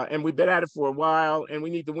 And we've been at it for a while, and we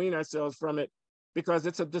need to wean ourselves from it because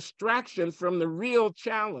it's a distraction from the real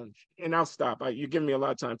challenge. And I'll stop. You're giving me a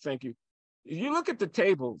lot of time. Thank you. If you look at the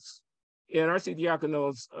tables in R.C.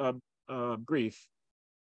 Diacono's brief,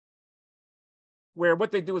 where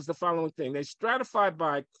what they do is the following thing. They stratify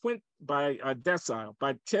by decile,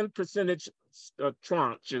 by 10 percentage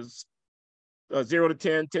tranches, 0 to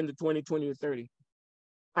 10, 10 to 20, 20 to 30.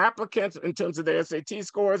 Applicants in terms of their SAT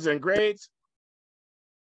scores and grades,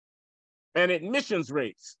 and admissions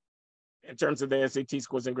rates in terms of their SAT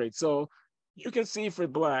scores and grades. So you can see for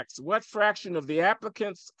Blacks, what fraction of the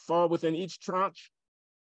applicants fall within each tranche,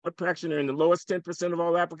 what fraction are in the lowest 10% of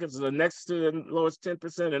all applicants, the next to the lowest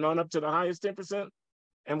 10% and on up to the highest 10%,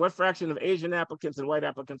 and what fraction of Asian applicants and white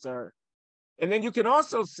applicants are. And then you can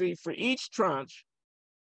also see for each tranche,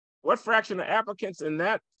 what fraction of applicants in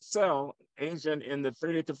that cell, Asian in the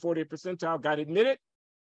 30th to 40th percentile, got admitted,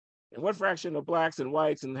 and what fraction of Blacks and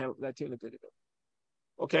whites and Latino did it.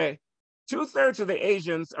 Okay, 2/3 of the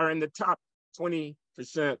Asians are in the top 20%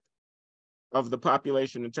 of the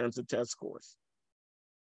population in terms of test scores.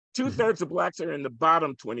 2/3 of Blacks are in the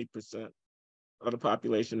bottom 20% of the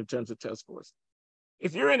population in terms of test scores.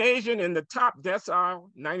 If you're an Asian in the top decile,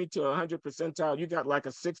 90 to 100 percentile, you got like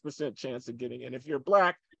a 6% chance of getting in. If you're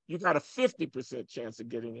Black, you got a 50% chance of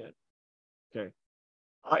getting in. Okay.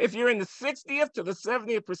 If you're in the 60th to the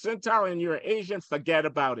 70th percentile and you're Asian, forget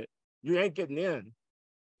about it. You ain't getting in.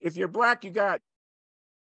 If you're Black, you got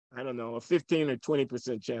I don't know, a 15 or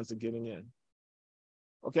 20% chance of getting in.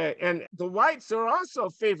 Okay, and the whites are also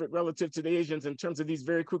favored relative to the Asians in terms of these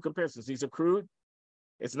very crude comparisons. These are crude.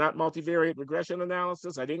 It's not multivariate regression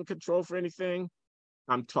analysis. I didn't control for anything.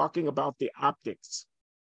 I'm talking about the optics.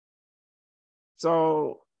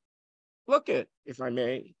 So look at, if I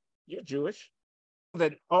may, you're Jewish,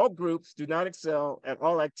 that all groups do not excel at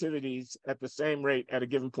all activities at the same rate at a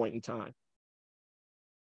given point in time.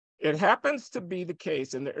 It happens to be the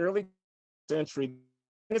case in the early century,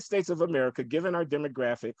 United States of America, given our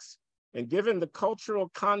demographics and given the cultural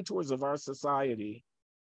contours of our society,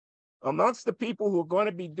 amongst the people who are going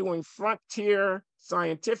to be doing frontier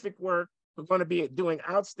scientific work, who are going to be doing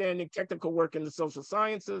outstanding technical work in the social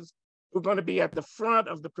sciences, who are going to be at the front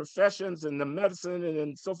of the professions and the medicine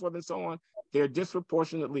and so forth and so on, they're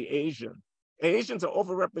disproportionately Asian. Asians are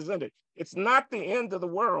overrepresented. It's not the end of the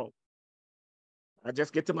world. I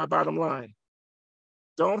just get to my bottom line.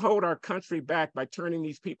 Don't hold our country back by turning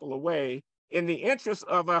these people away in the interest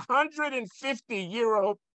of a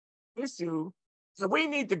 150-year-old issue that we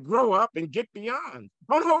need to grow up and get beyond.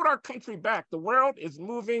 Don't hold our country back. The world is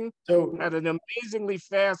moving at an amazingly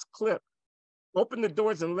fast clip. Open the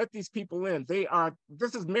doors and let these people in.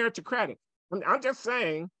 This is meritocratic. I'm just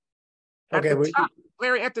saying, at the top,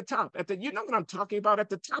 Larry, at the top, you know what I'm talking about, at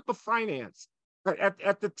the top of finance,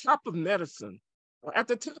 at the top of medicine, at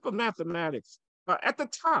the top of mathematics, at the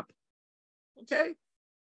top, okay?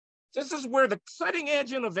 This is where the cutting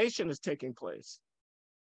edge innovation is taking place.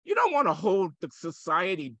 You don't want to hold the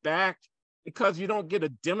society back because you don't get a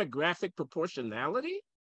demographic proportionality.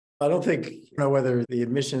 I don't think, whether the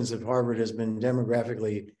admissions of Harvard has been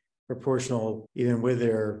demographically proportional, even with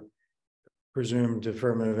their presumed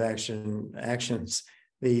affirmative actions,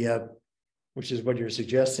 which is what you're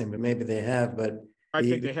suggesting, but maybe they have, but I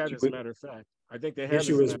think they have, as a matter of fact. I think they have. The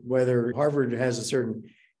issue is whether Harvard has a certain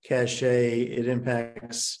cachet, it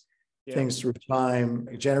impacts things through time.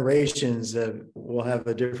 Generations will have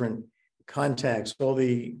a different context, all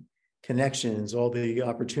the connections, all the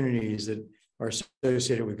opportunities that are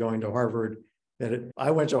associated with going to Harvard.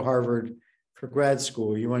 I went to Harvard for grad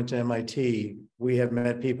school. You went to MIT. We have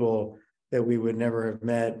met people that we would never have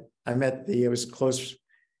met. I was close,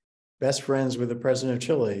 best friends with the president of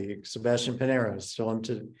Chile, Sebastian Pinera, still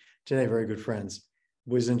today very good friends.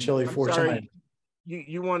 Was in Chile 4 times.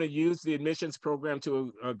 You want to use the admissions program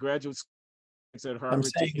to a graduate school at Harvard?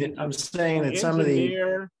 I'm saying that some of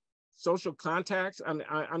the social contacts.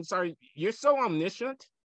 I'm sorry, you're so omniscient.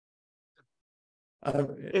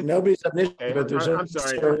 Nobody's omniscient, but there's. I'm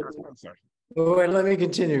sorry. I'm sorry. Wait, let me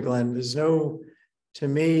continue, Glenn. There's to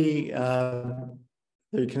me,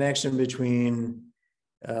 the connection between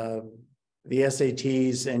the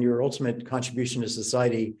SATs and your ultimate contribution to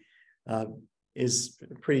society is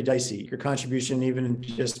pretty dicey. Your contribution, even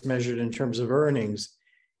just measured in terms of earnings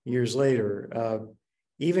years later,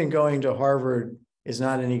 even going to Harvard is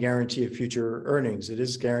not any guarantee of future earnings. It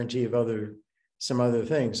is a guarantee of some other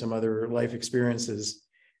things, some other life experiences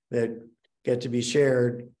that get to be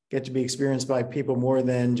shared, get to be experienced by people more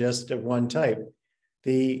than just of one type.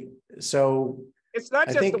 It's not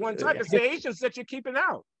just the one type, it's the Asians that you're keeping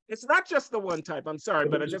out. It's not just the one type. I'm sorry,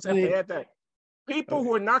 but I just have to add that. People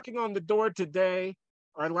who are knocking on the door today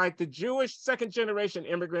are like the Jewish second-generation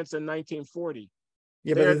immigrants in 1940.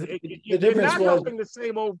 Yeah, but you're not helping the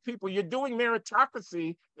same old people. You're doing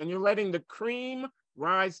meritocracy, and you're letting the cream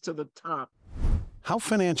rise to the top. How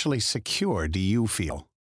financially secure do you feel?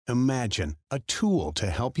 Imagine a tool to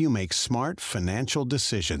help you make smart financial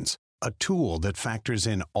decisions. A tool that factors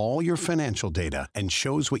in all your financial data and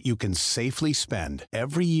shows what you can safely spend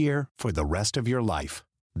every year for the rest of your life.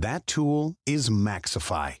 That tool is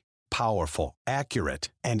Maxify. Powerful, accurate,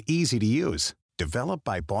 and easy to use. Developed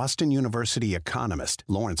by Boston University economist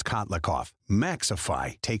Lawrence Kotlikoff,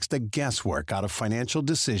 Maxify takes the guesswork out of financial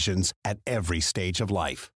decisions at every stage of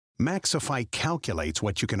life. Maxify calculates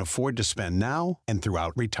what you can afford to spend now and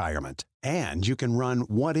throughout retirement. And you can run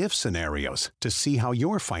what-if scenarios to see how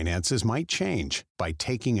your finances might change by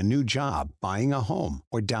taking a new job, buying a home,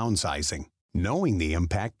 or downsizing. Knowing the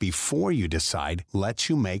impact before you decide lets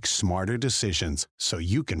you make smarter decisions so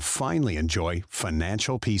you can finally enjoy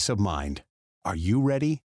financial peace of mind. Are you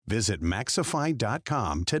ready? Visit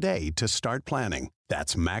Maxify.com today to start planning.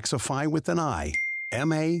 That's Maxify with an I.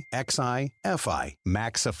 Maxify,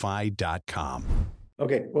 Maxify.com.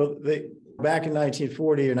 Okay, well, back in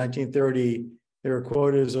 1940 or 1930, there were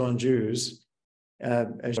quotas on Jews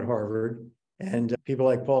at Harvard, and people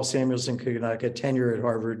like Paul Samuelson could not get tenure at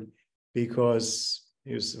Harvard because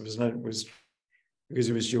he was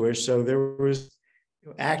Jewish. So there was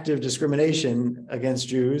active discrimination against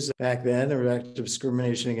Jews back then. There was active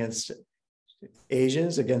discrimination against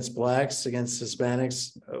Asians, against Blacks, against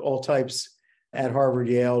Hispanics, all types at Harvard,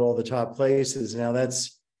 Yale, all the top places. Now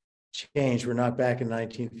that's changed. We're not back in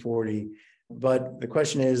 1940. But the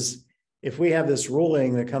question is, if we have this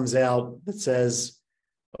ruling that comes out that says,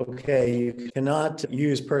 okay, you cannot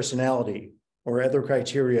use personality or other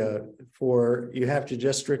criteria you have to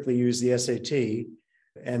just strictly use the SAT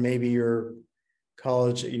and maybe your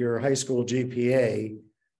high school GPA.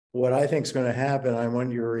 What I think is going to happen, I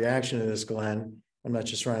want your reaction to this, Glenn. I'm not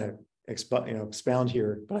just trying to expound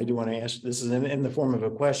here, but I do want to ask, this is in the form of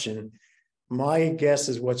a question. My guess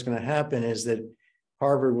is what's going to happen is that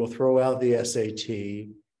Harvard will throw out the SAT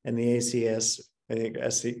and the ACS, I think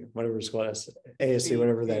whatever it's called, ASC,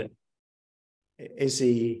 whatever that,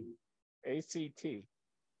 ACT,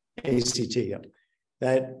 yeah.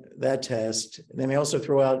 That test. They may also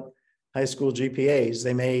throw out high school GPAs.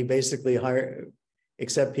 They may basically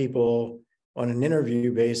accept people on an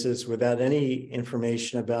interview basis without any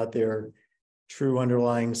information about their true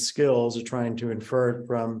underlying skills, or trying to infer it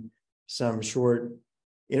from some short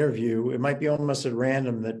interview. It might be almost at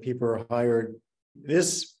random that people are hired.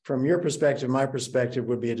 This, from your perspective, my perspective,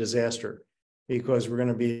 would be a disaster, because we're going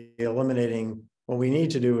to be eliminating. What we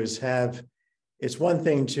need to do is it's one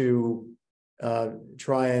thing to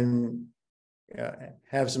try and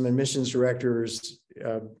have some admissions directors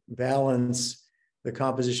balance the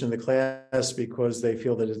composition of the class, because they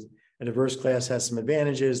feel that a diverse class has some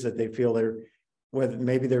advantages, that they feel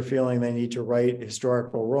maybe they're feeling they need to right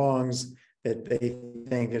historical wrongs, that they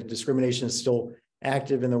think that discrimination is still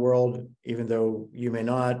active in the world, even though you may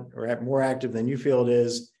not, or more active than you feel it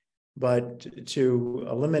is. But to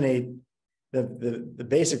eliminate the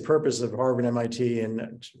basic purpose of Harvard, MIT,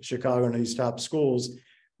 and Chicago and these top schools,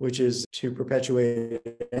 which is to perpetuate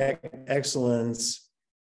excellence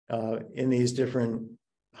in these different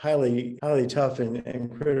highly tough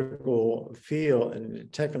and critical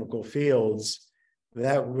technical fields,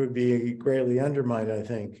 that would be greatly undermined, I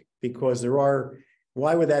think, because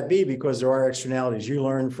why would that be? Because there are externalities. You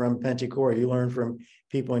learn from Penticor, you learn from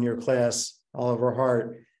people in your class, Oliver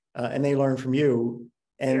Hart, and they learn from you.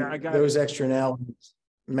 And those externalities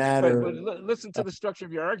matter. But listen to the structure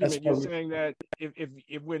of your argument. You're saying that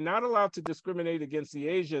if we're not allowed to discriminate against the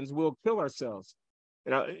Asians, we'll kill ourselves.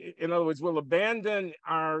 In other words, we'll abandon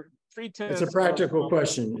our pretense. It's a practical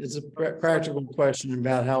question. It's a practical question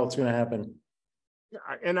about how it's going to happen.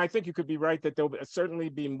 And I think you could be right that there'll certainly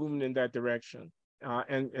be movement in that direction.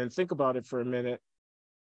 And think about it for a minute.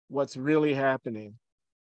 What's really happening?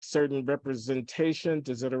 Certain representation,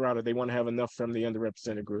 desiderata, they want to have enough from the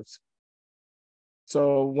underrepresented groups.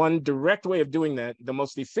 So one direct way of doing that, the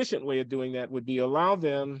most efficient way of doing that, would be allow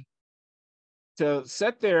them to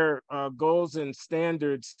set their goals and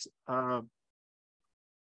standards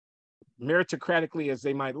meritocratically as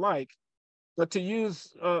they might like, but to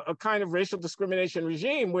use a kind of racial discrimination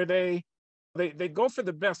regime where they go for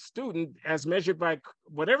the best student as measured by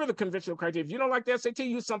whatever the conventional criteria. If you don't like the SAT,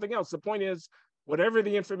 use something else. The point is, whatever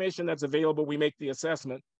the information that's available, we make the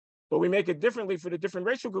assessment, but we make it differently for the different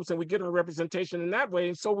racial groups, and we get our representation in that way,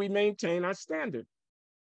 and so we maintain our standard.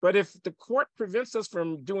 But if the court prevents us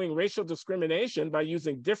from doing racial discrimination by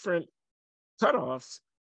using different cutoffs,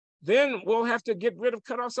 then we'll have to get rid of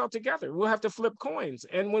cutoffs altogether. We'll have to flip coins.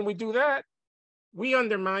 And when we do that, we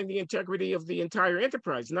undermine the integrity of the entire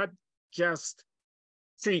enterprise, not just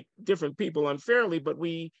treat different people unfairly, but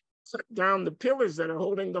we cut down the pillars that are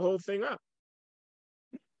holding the whole thing up.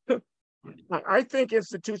 I think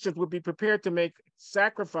institutions would be prepared to make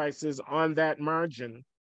sacrifices on that margin.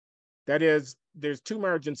 That is, there's two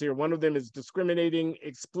margins here. One of them is discriminating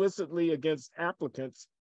explicitly against applicants,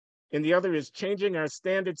 and the other is changing our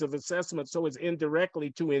standards of assessment so as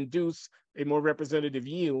indirectly to induce a more representative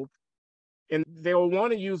yield. And they'll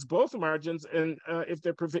want to use both margins, and if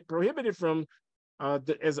they're prohibited from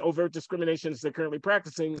as overt discrimination as they're currently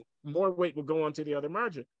practicing, more weight will go onto the other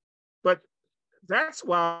margin. But that's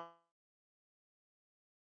why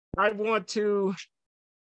I want to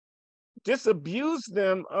disabuse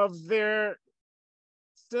them of their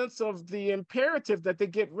sense of the imperative that they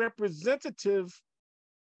get representative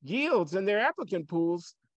yields in their applicant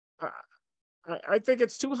pools. I think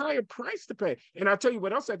it's too high a price to pay. And I'll tell you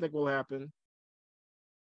what else I think will happen.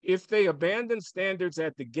 If they abandon standards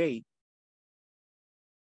at the gate,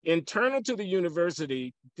 internal to the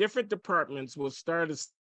university, different departments will start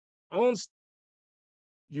its own.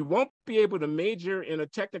 You won't be able to major in a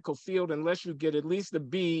technical field unless you get at least a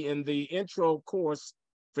B in the intro course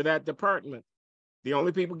for that department. The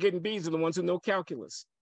only people getting Bs are the ones who know calculus.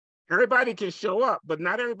 Everybody can show up, but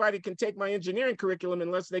not everybody can take my engineering curriculum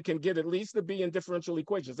unless they can get at least a B in differential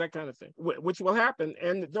equations, that kind of thing, which will happen.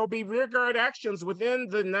 And there'll be rearguard actions within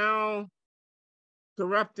the now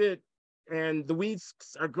corrupted, and the weeds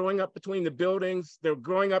are growing up between the buildings. They're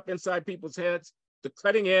growing up inside people's heads. The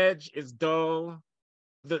cutting edge is dull.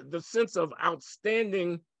 The sense of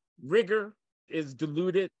outstanding rigor is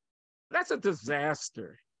diluted. That's a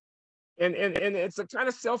disaster. And it's a kind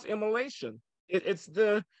of self-immolation. It's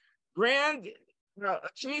the grand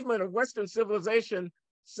achievement of Western civilization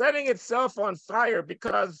setting itself on fire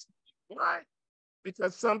because, why?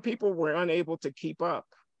 Because some people were unable to keep up.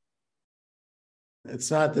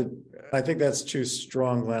 It's not that, I think that's too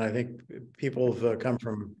strong, Glenn. I think people have come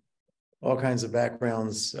from all kinds of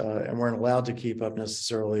backgrounds and weren't allowed to keep up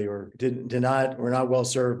necessarily, or were not well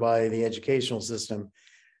served by the educational system.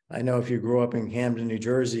 I know if you grew up in Camden, New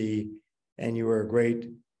Jersey, and you were a great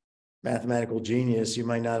mathematical genius, you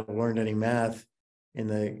might not have learned any math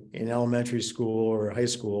in elementary school or high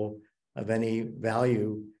school of any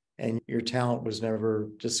value, and your talent was never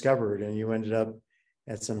discovered, and you ended up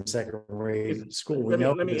at some second-rate school. Let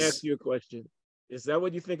me ask you a question. Is that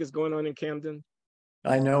what you think is going on in Camden?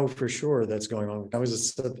 I know for sure that's going on.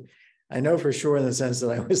 I know for sure in the sense that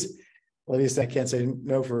at least I can't say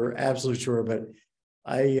no for absolute sure, but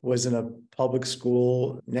I was in a public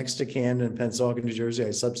school next to Camden, Pensacola, New Jersey. I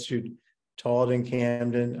substitute taught in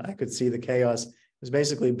Camden. I could see the chaos. It was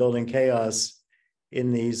basically building chaos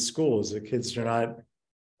in these schools. The kids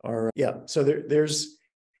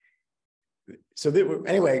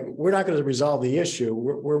anyway, we're not going to resolve the issue.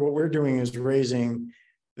 What we're doing is raising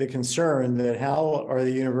the concern that how are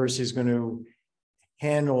the universities going to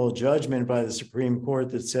handle a judgment by the Supreme Court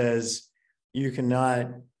that says you cannot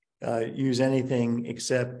use anything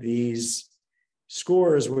except these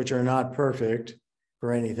scores, which are not perfect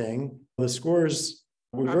for anything. The scores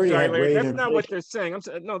we've already had grade. That's not what they're saying.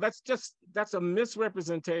 No, that's a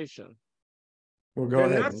misrepresentation. Well, go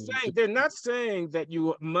ahead. They're not saying that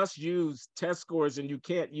you must use test scores and you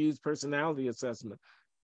can't use personality assessment.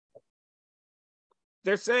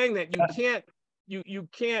 They're saying that you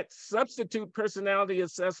can't substitute personality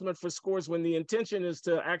assessment for scores when the intention is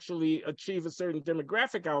to actually achieve a certain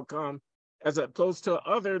demographic outcome, as opposed to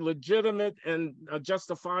other legitimate and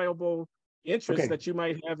justifiable interests that you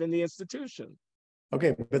might have in the institution.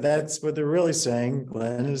 Okay, but that's what they're really saying,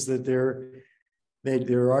 Glenn, is that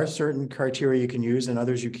there are certain criteria you can use and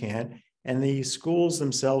others you can't. And the schools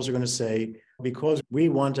themselves are going to say, because we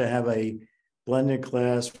want to have a blended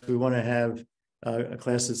class, we want to have a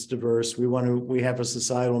class that's diverse, we have a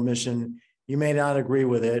societal mission. You may not agree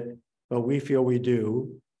with it, but we feel we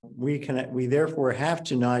do. We therefore have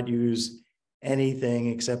to not use anything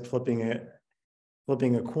except flipping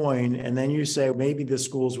a coin. And then you say maybe the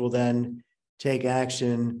schools will then take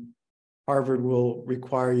action. Harvard will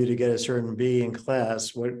require you to get a certain B in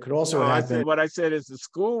class. What could also happen? What I said is the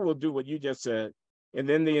school will do what you just said, and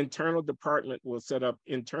then the internal department will set up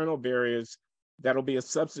internal barriers that'll be a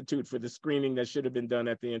substitute for the screening that should have been done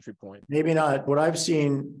at the entry point. Maybe not. What I've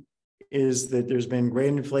seen is that there's been great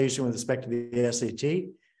inflation with respect to the SAT.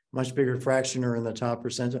 Much bigger fraction are in the top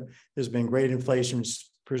percentile. There's been great inflation,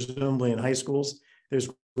 presumably in high schools. There's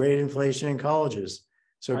great inflation in colleges.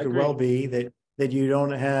 So it could well be that you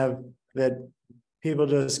don't have that people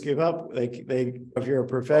just give up. If you're a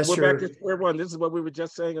professor, we're back to square one. This is what we were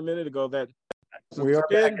just saying a minute ago, that we are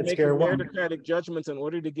back at square one. Meritocratic judgments in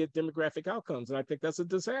order to get demographic outcomes, and I think that's a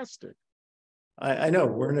disaster. I know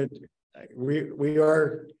we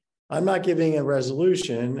are. I'm not giving a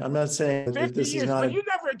resolution. I'm not saying that this is not. But you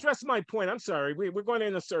never addressed my point. I'm sorry. We're going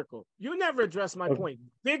in a circle. You never addressed my point.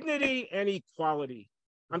 Dignity and equality.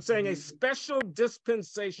 I'm saying a special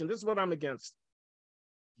dispensation. This is what I'm against.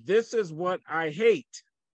 This is what I hate.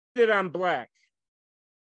 That I'm Black.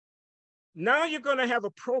 Now you're going to have a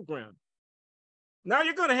program. Now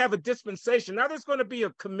you're going to have a dispensation. Now there's going to be a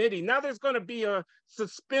committee. Now there's going to be a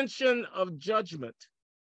suspension of judgment.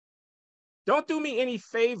 Don't do me any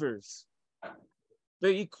favors.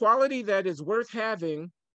 The equality that is worth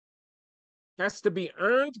having has to be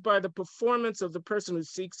earned by the performance of the person who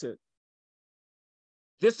seeks it.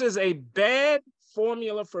 This is a bad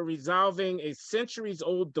formula for resolving a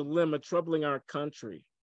centuries-old dilemma troubling our country.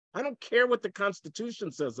 I don't care what the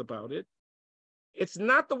Constitution says about it. It's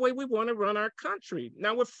not the way we want to run our country.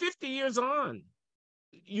 Now we're 50 years on.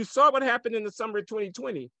 You saw what happened in the summer of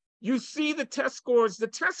 2020. You see the test scores. The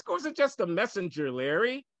test scores are just a messenger,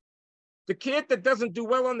 Larry. The kid that doesn't do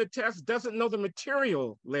well on the test doesn't know the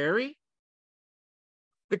material, Larry.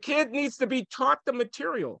 The kid needs to be taught the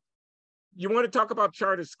material. You want to talk about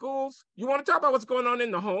charter schools? You want to talk about what's going on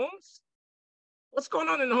in the homes? What's going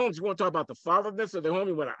on in the homes? You want to talk about the fatherless of the home?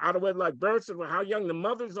 You want to out of wedlock births, or how young the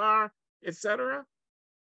mothers are, etc.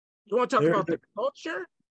 You want to talk about the culture?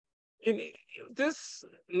 In this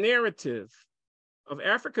narrative of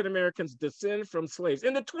African Americans descend from slaves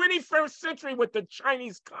in the 21st century with the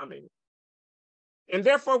Chinese coming. And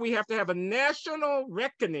therefore, we have to have a national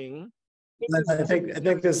reckoning. I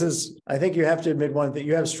think you have to admit one thing.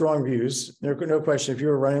 You have strong views. No question. If you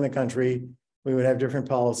were running the country, we would have different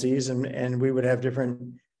policies and we would have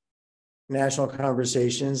different national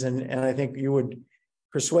conversations. And I think you would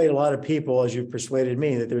persuade a lot of people, as you've persuaded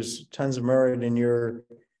me, that there's tons of merit in your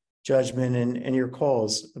judgment and your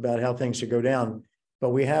calls about how things should go down.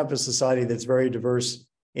 But we have a society that's very diverse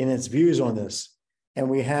in its views on this. And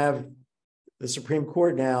we have the Supreme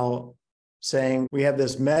Court now saying we have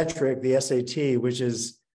this metric, the SAT, which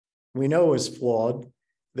is, we know is flawed,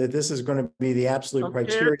 that this is going to be the absolute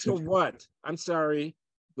criteria. To what? I'm sorry,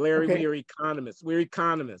 Larry, Okay. We are economists. We're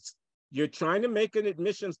economists. You're trying to make an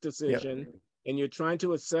admissions decision, and you're trying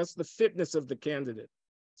to assess the fitness of the candidate.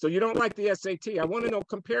 So you don't like the SAT. I want to know,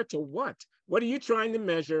 compared to what? What are you trying to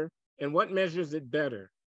measure, and what measures it better?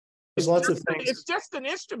 There's lots of things. It's just an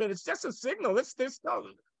instrument. It's just a signal.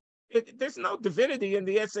 There's no divinity in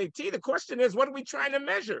the SAT. The question is, what are we trying to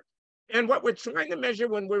measure? And what we're trying to measure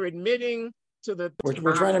when we're admitting to the...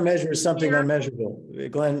 We're trying to measure something unmeasurable.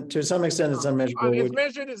 Glenn, to some extent, it's unmeasurable. It's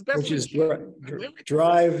measured as best which is we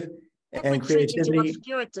drive and creativity.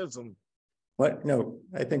 Obscurantism. What? No,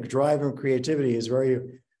 I think drive and creativity is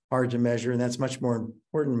very hard to measure, and that's much more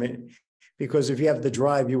important because if you have the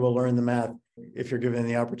drive, you will learn the math if you're given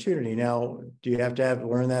the opportunity. Now, do you have to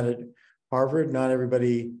learn that at Harvard? Not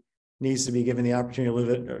everybody needs to be given the opportunity to live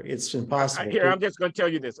it. It's impossible. Here, I'm just going to tell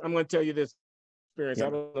you this. I'm going to tell you this experience. Yeah. I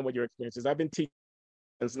don't know what your experience is. I've been teaching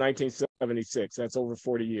since 1976. That's over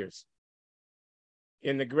 40 years.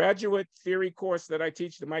 In the graduate theory course that I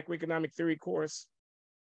teach, the microeconomic theory course,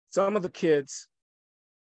 some of the kids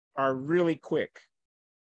are really quick.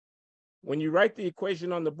 When you write the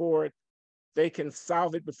equation on the board, they can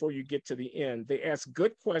solve it before you get to the end. They ask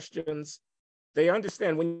good questions. They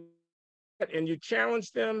understand and you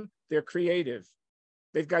challenge them, they're creative.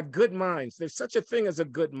 They've got good minds. There's such a thing as a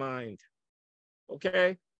good mind,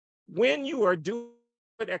 okay? When you are doing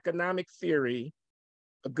economic theory,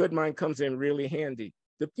 a good mind comes in really handy.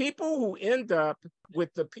 The people who end up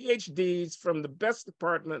with the PhDs from the best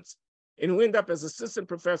departments and who end up as assistant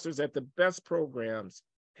professors at the best programs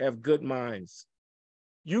have good minds.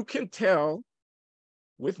 You can tell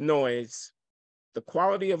with noise the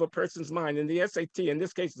quality of a person's mind. In the SAT, in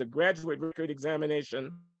this case, the graduate record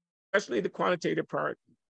examination, especially the quantitative part,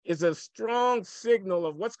 is a strong signal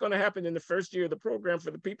of what's going to happen in the first year of the program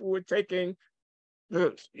for the people who are taking.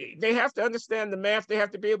 They have to understand the math. They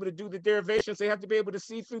have to be able to do the derivations. They have to be able to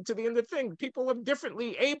see through to the end of the thing. People are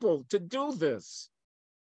differently able to do this.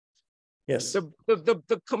 Yes.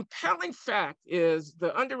 The compelling fact is the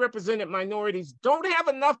underrepresented minorities don't have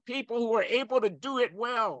enough people who are able to do it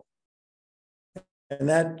well. And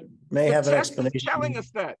that may have an explanation. Is telling us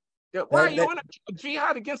that. Why you want a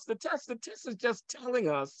jihad against the test? The test is just telling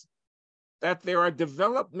us that there are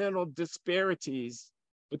developmental disparities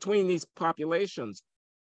between these populations.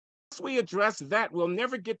 Once we address that, we'll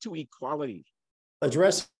never get to equality.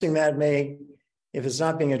 Addressing that may, if it's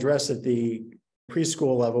not being addressed at the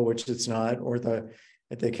preschool level, which it's not, or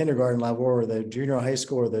at the kindergarten level, or the junior high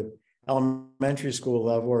school, or the elementary school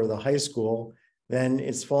level, or the high school, then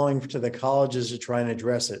it's falling to the colleges to try and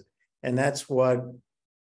address it. And that's what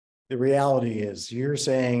the reality is. You're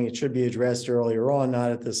saying it should be addressed earlier on,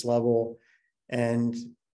 not at this level. And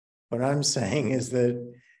what I'm saying is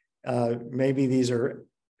that maybe these are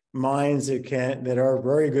minds that are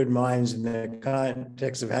very good minds in the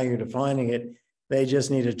context of how you're defining it. They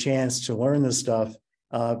just need a chance to learn this stuff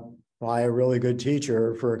by a really good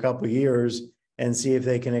teacher for a couple of years and see if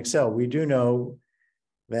they can excel. We do know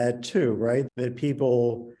that too, right? That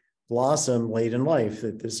people blossom late in life,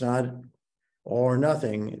 that it's not all or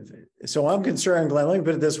nothing. So I'm concerned, Glenn, let me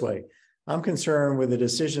put it this way. I'm concerned with a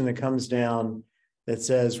decision that comes down that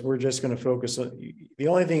says we're just going to focus on, the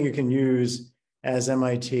only thing you can use as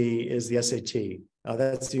MIT is the SAT.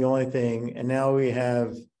 That's the only thing. And now we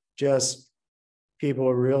have just people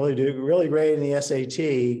who really do really great in the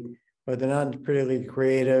SAT, but they're not particularly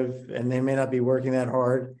creative and they may not be working that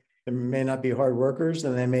hard. They may not be hard workers,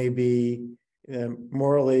 and they may be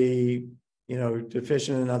morally,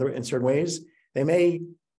 deficient in certain ways.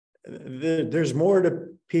 There's more to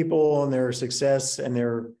people and their success and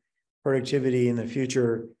their productivity in the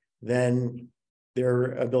future than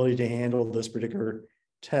their ability to handle this particular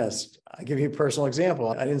test. I give you a personal example.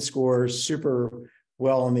 I didn't score super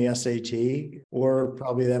well on the SAT, or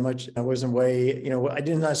probably that much. I wasn't way, I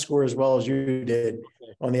did not score as well as you did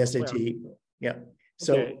on the SAT. Well, Yeah. okay,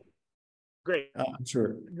 So great. I'm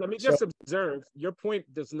sure. Let me So just observe, your point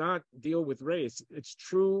does not deal with race. It's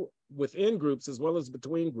true within groups as well as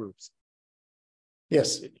between groups.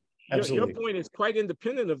 yes, Your absolutely. point is quite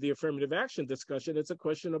independent of the affirmative action discussion. It's a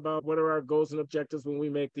question about what are our goals and objectives when we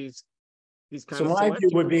make these kind So of my view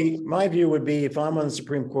selections. would be, if I'm on the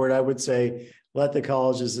Supreme Court, I would say, let the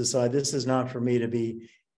colleges decide. This is not for me to be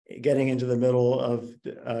getting into the middle of.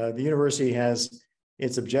 The university has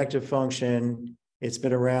its objective function. It's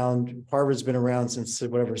been around. Harvard's been around since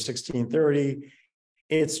whatever 1630.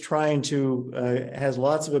 It's trying to has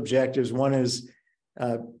lots of objectives. One is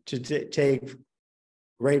to take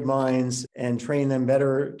great minds and train them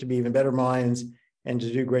better to be even better minds and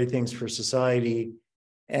to do great things for society.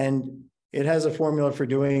 And it has a formula for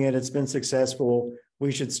doing it. It's been successful.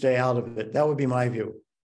 We should stay out of it. That would be my view,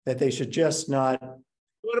 that they should just not.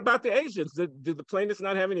 What about the Asians? Do the plaintiffs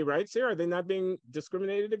not have any rights here? Are they not being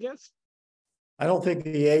discriminated against? I don't think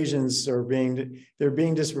the Asians they're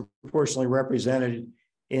being disproportionately represented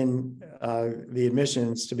in the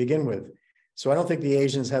admissions to begin with. So I don't think the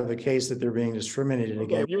Asians have a case that they're being discriminated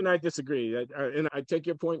against. You and I disagree. And I take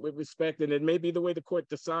your point with respect, and it may be the way the court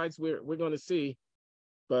decides. We're going to see.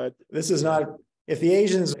 But this is not, if the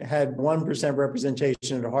Asians had 1%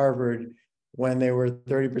 representation at Harvard when they were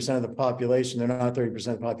 30% of the population, they're not 30% of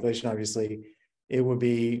the population, obviously, I would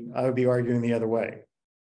be arguing the other way.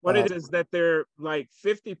 What it is that they're like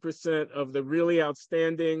 50% of the really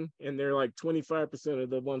outstanding, and they're like 25% of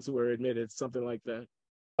the ones who are admitted, something like that.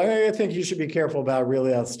 I think you should be careful about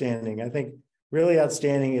really outstanding. I think really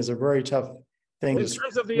outstanding is a very tough thing. In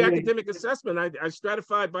terms of the academic assessment, I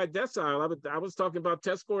stratified by decile. I was talking about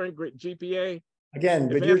test score and GPA. Again,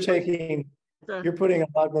 but you're putting a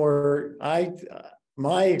lot more.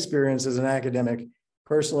 My experience as an academic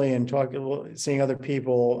personally and seeing other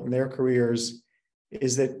people and their careers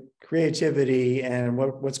is that creativity and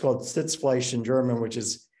what's called Sitzfleisch in German, which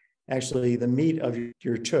is actually the meat of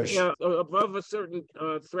your tush. Yeah, above a certain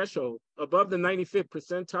threshold, above the 95th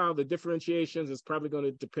percentile, the differentiations is probably going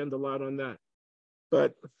to depend a lot on that.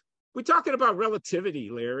 But we're talking about relativity,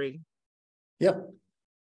 Larry. Yep,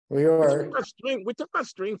 we are. We're talking about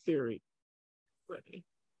string theory.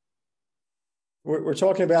 We're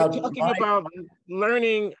talking about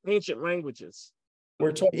learning ancient languages.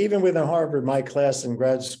 We're talking even within Harvard, my class in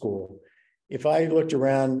grad school. If I looked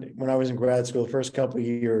around when I was in grad school, the first couple of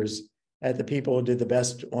years, at the people who did the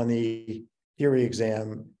best on the theory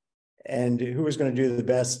exam and who was going to do the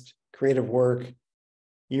best creative work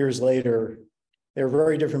years later, they're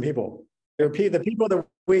very different people. They're the people that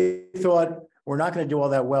we thought were not going to do all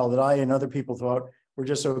that well, that I and other people thought were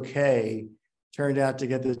just okay, turned out to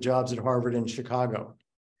get the jobs at Harvard and Chicago.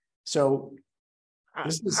 So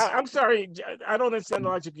I'm sorry, I don't understand the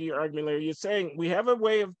logic of your argument, Larry. You're saying we have a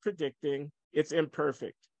way of predicting, it's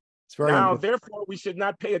imperfect. Therefore, we should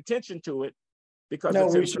not pay attention to it because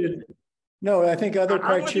it's imperfect. No, I think other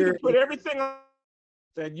criteria. I want you to put everything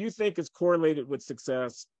that you think is correlated with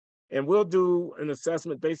success, and we'll do an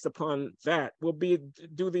assessment based upon that. We'll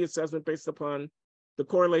do the assessment based upon the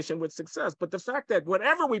correlation with success. But the fact that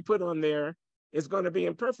whatever we put on there is going to be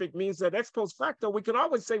imperfect means that ex post facto, we can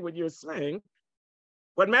always say what you're saying.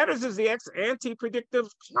 What matters is the ex ante predictive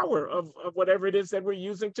power of whatever it is that we're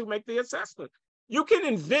using to make the assessment. You can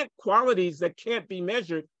invent qualities that can't be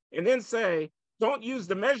measured and then say, don't use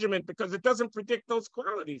the measurement because it doesn't predict those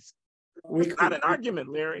qualities. It's not an argument,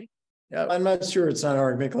 Larry. Yeah, I'm not sure it's not an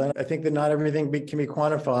argument, Glenn. I think that not everything can be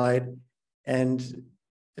quantified, and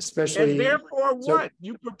especially. And therefore, what?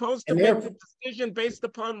 You propose to make the decision based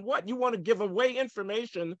upon what? You want to give away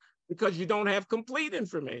information because you don't have complete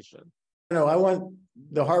information. No, I want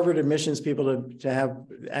the Harvard admissions people to have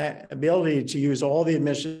ability to use all the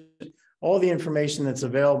information that's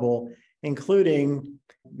available, including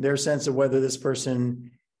their sense of whether this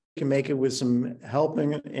person can make it with some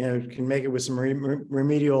helping and can make it with some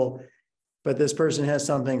remedial, but this person has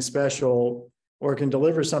something special or can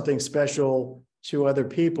deliver something special to other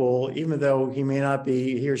people, even though he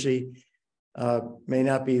or she may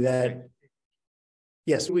not be that.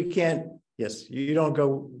 Yes, we can't. Yes, you don't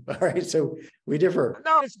go. All right, so we differ.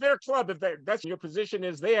 No, it's their club. If that's your position,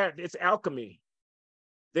 it's alchemy.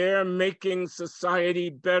 They're making society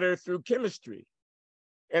better through chemistry,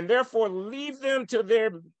 and therefore leave them to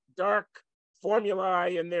their dark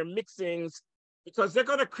formulae and their mixings, because they're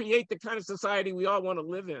going to create the kind of society we all want to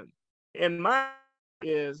live in. And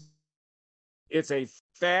it's a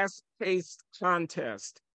fast-paced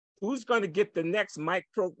contest. Who's going to get the next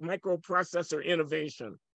microprocessor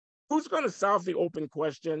innovation? Who's going to solve the open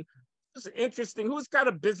question? Who's interesting? Who's got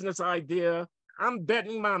a business idea? I'm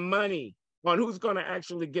betting my money on who's going to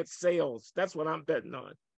actually get sales. That's what I'm betting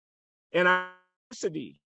on. And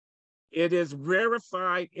it is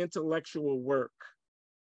rarefied intellectual work.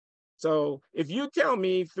 So if you tell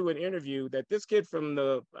me through an interview that this kid from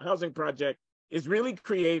the housing project is really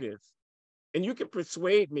creative and you can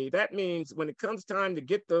persuade me, that means when it comes time to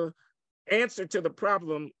get the answer to the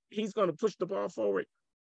problem, he's going to push the ball forward.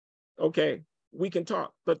 Okay, we can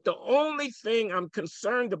talk. But the only thing I'm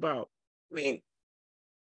concerned about,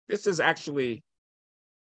 this is actually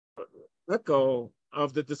an echo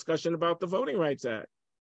of the discussion about the Voting Rights Act.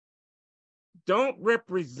 Don't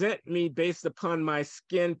represent me based upon my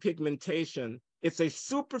skin pigmentation. It's a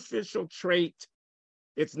superficial trait.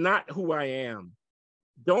 It's not who I am.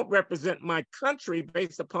 Don't represent my country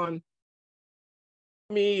based upon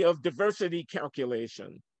me of diversity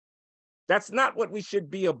calculation. That's not what we should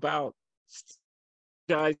be about.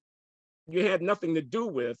 Guys, you had nothing to do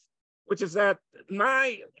with, which is that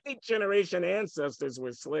my 8th-generation ancestors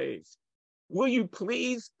were slaves. Will you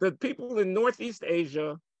please, the people in Northeast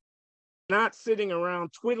Asia, not sitting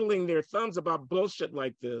around twiddling their thumbs about bullshit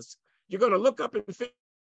like this. You're going to look up in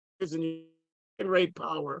figures and you generate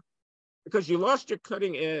power because you lost your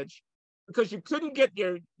cutting edge, because you couldn't get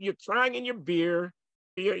your crying in your beer,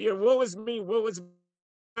 your woe is me, woe is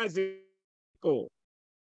me. Cool.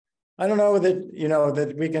 I don't know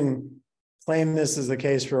that we can claim this as the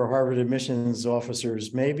case for Harvard admissions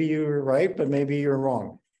officers. Maybe you're right, but maybe you're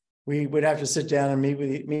wrong. We would have to sit down and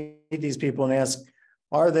meet these people and ask,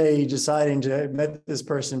 are they deciding to admit this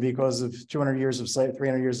person because of 200 years of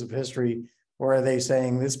 300 years of history? Or are they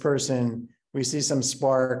saying this person, we see some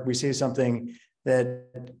spark, we see something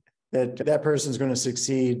that person's going to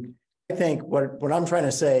succeed? I think what I'm trying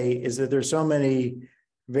to say is that there's so many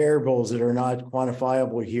variables that are not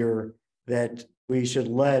quantifiable here that we should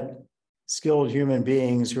let skilled human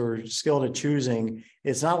beings who are skilled at choosing.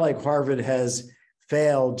 It's not like Harvard has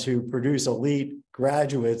failed to produce elite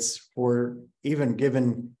graduates for even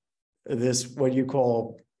given this, what you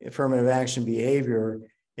call affirmative action behavior.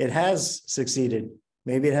 It has succeeded.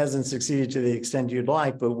 Maybe it hasn't succeeded to the extent you'd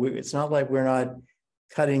like, but it's not like we're not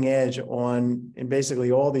cutting edge in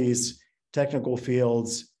basically all these technical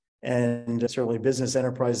fields and certainly business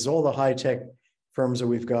enterprises, all the high-tech firms that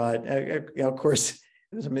we've got. Of course,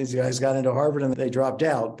 some of these guys got into Harvard and they dropped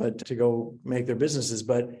out, but to go make their businesses.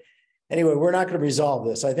 But anyway, we're not going to resolve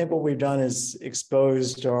this. I think what we've done is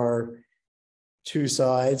exposed our two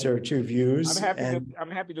sides or two views.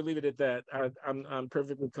 I'm happy to leave it at that. I'm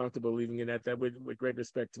perfectly comfortable leaving it at that with great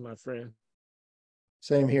respect to my friend.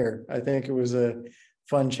 Same here. I think it was a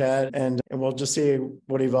fun chat, and we'll just see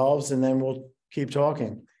what evolves, and then we'll keep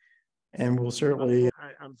talking. And we'll certainly.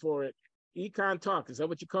 I'm for it. Econ Talk, is that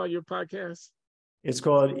what you call your podcast? It's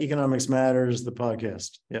called Economics Matters, the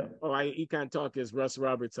podcast. Yeah. Oh, Econ Talk is Russ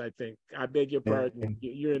Roberts, I think. I beg your pardon.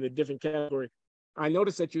 You're in a different category. I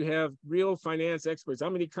noticed that you have real finance experts.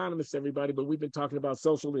 I'm an economist, everybody, but we've been talking about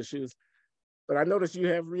social issues. But I noticed you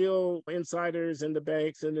have real insiders in the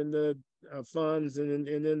banks and in the funds and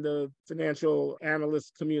in the financial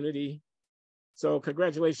analyst community. So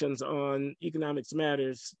congratulations on Economics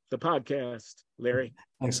Matters, the podcast, Larry.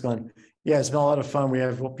 Thanks, Glenn. Yeah, it's been a lot of fun. We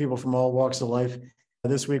have people from all walks of life.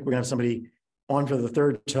 This week, we're going to have somebody on for the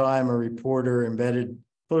third time, a reporter,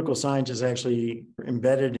 political scientist actually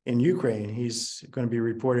embedded in Ukraine. He's going to be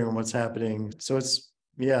reporting on what's happening. So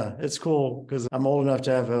it's cool because I'm old enough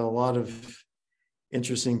to have a lot of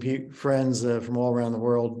interesting friends from all around the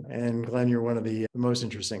world. And Glenn, you're one of the most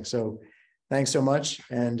interesting. So thanks so much.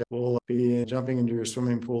 And we'll be jumping into your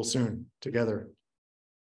swimming pool soon together.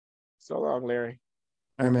 So long, Larry.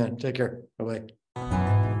 All right, man. Take care. Bye-bye.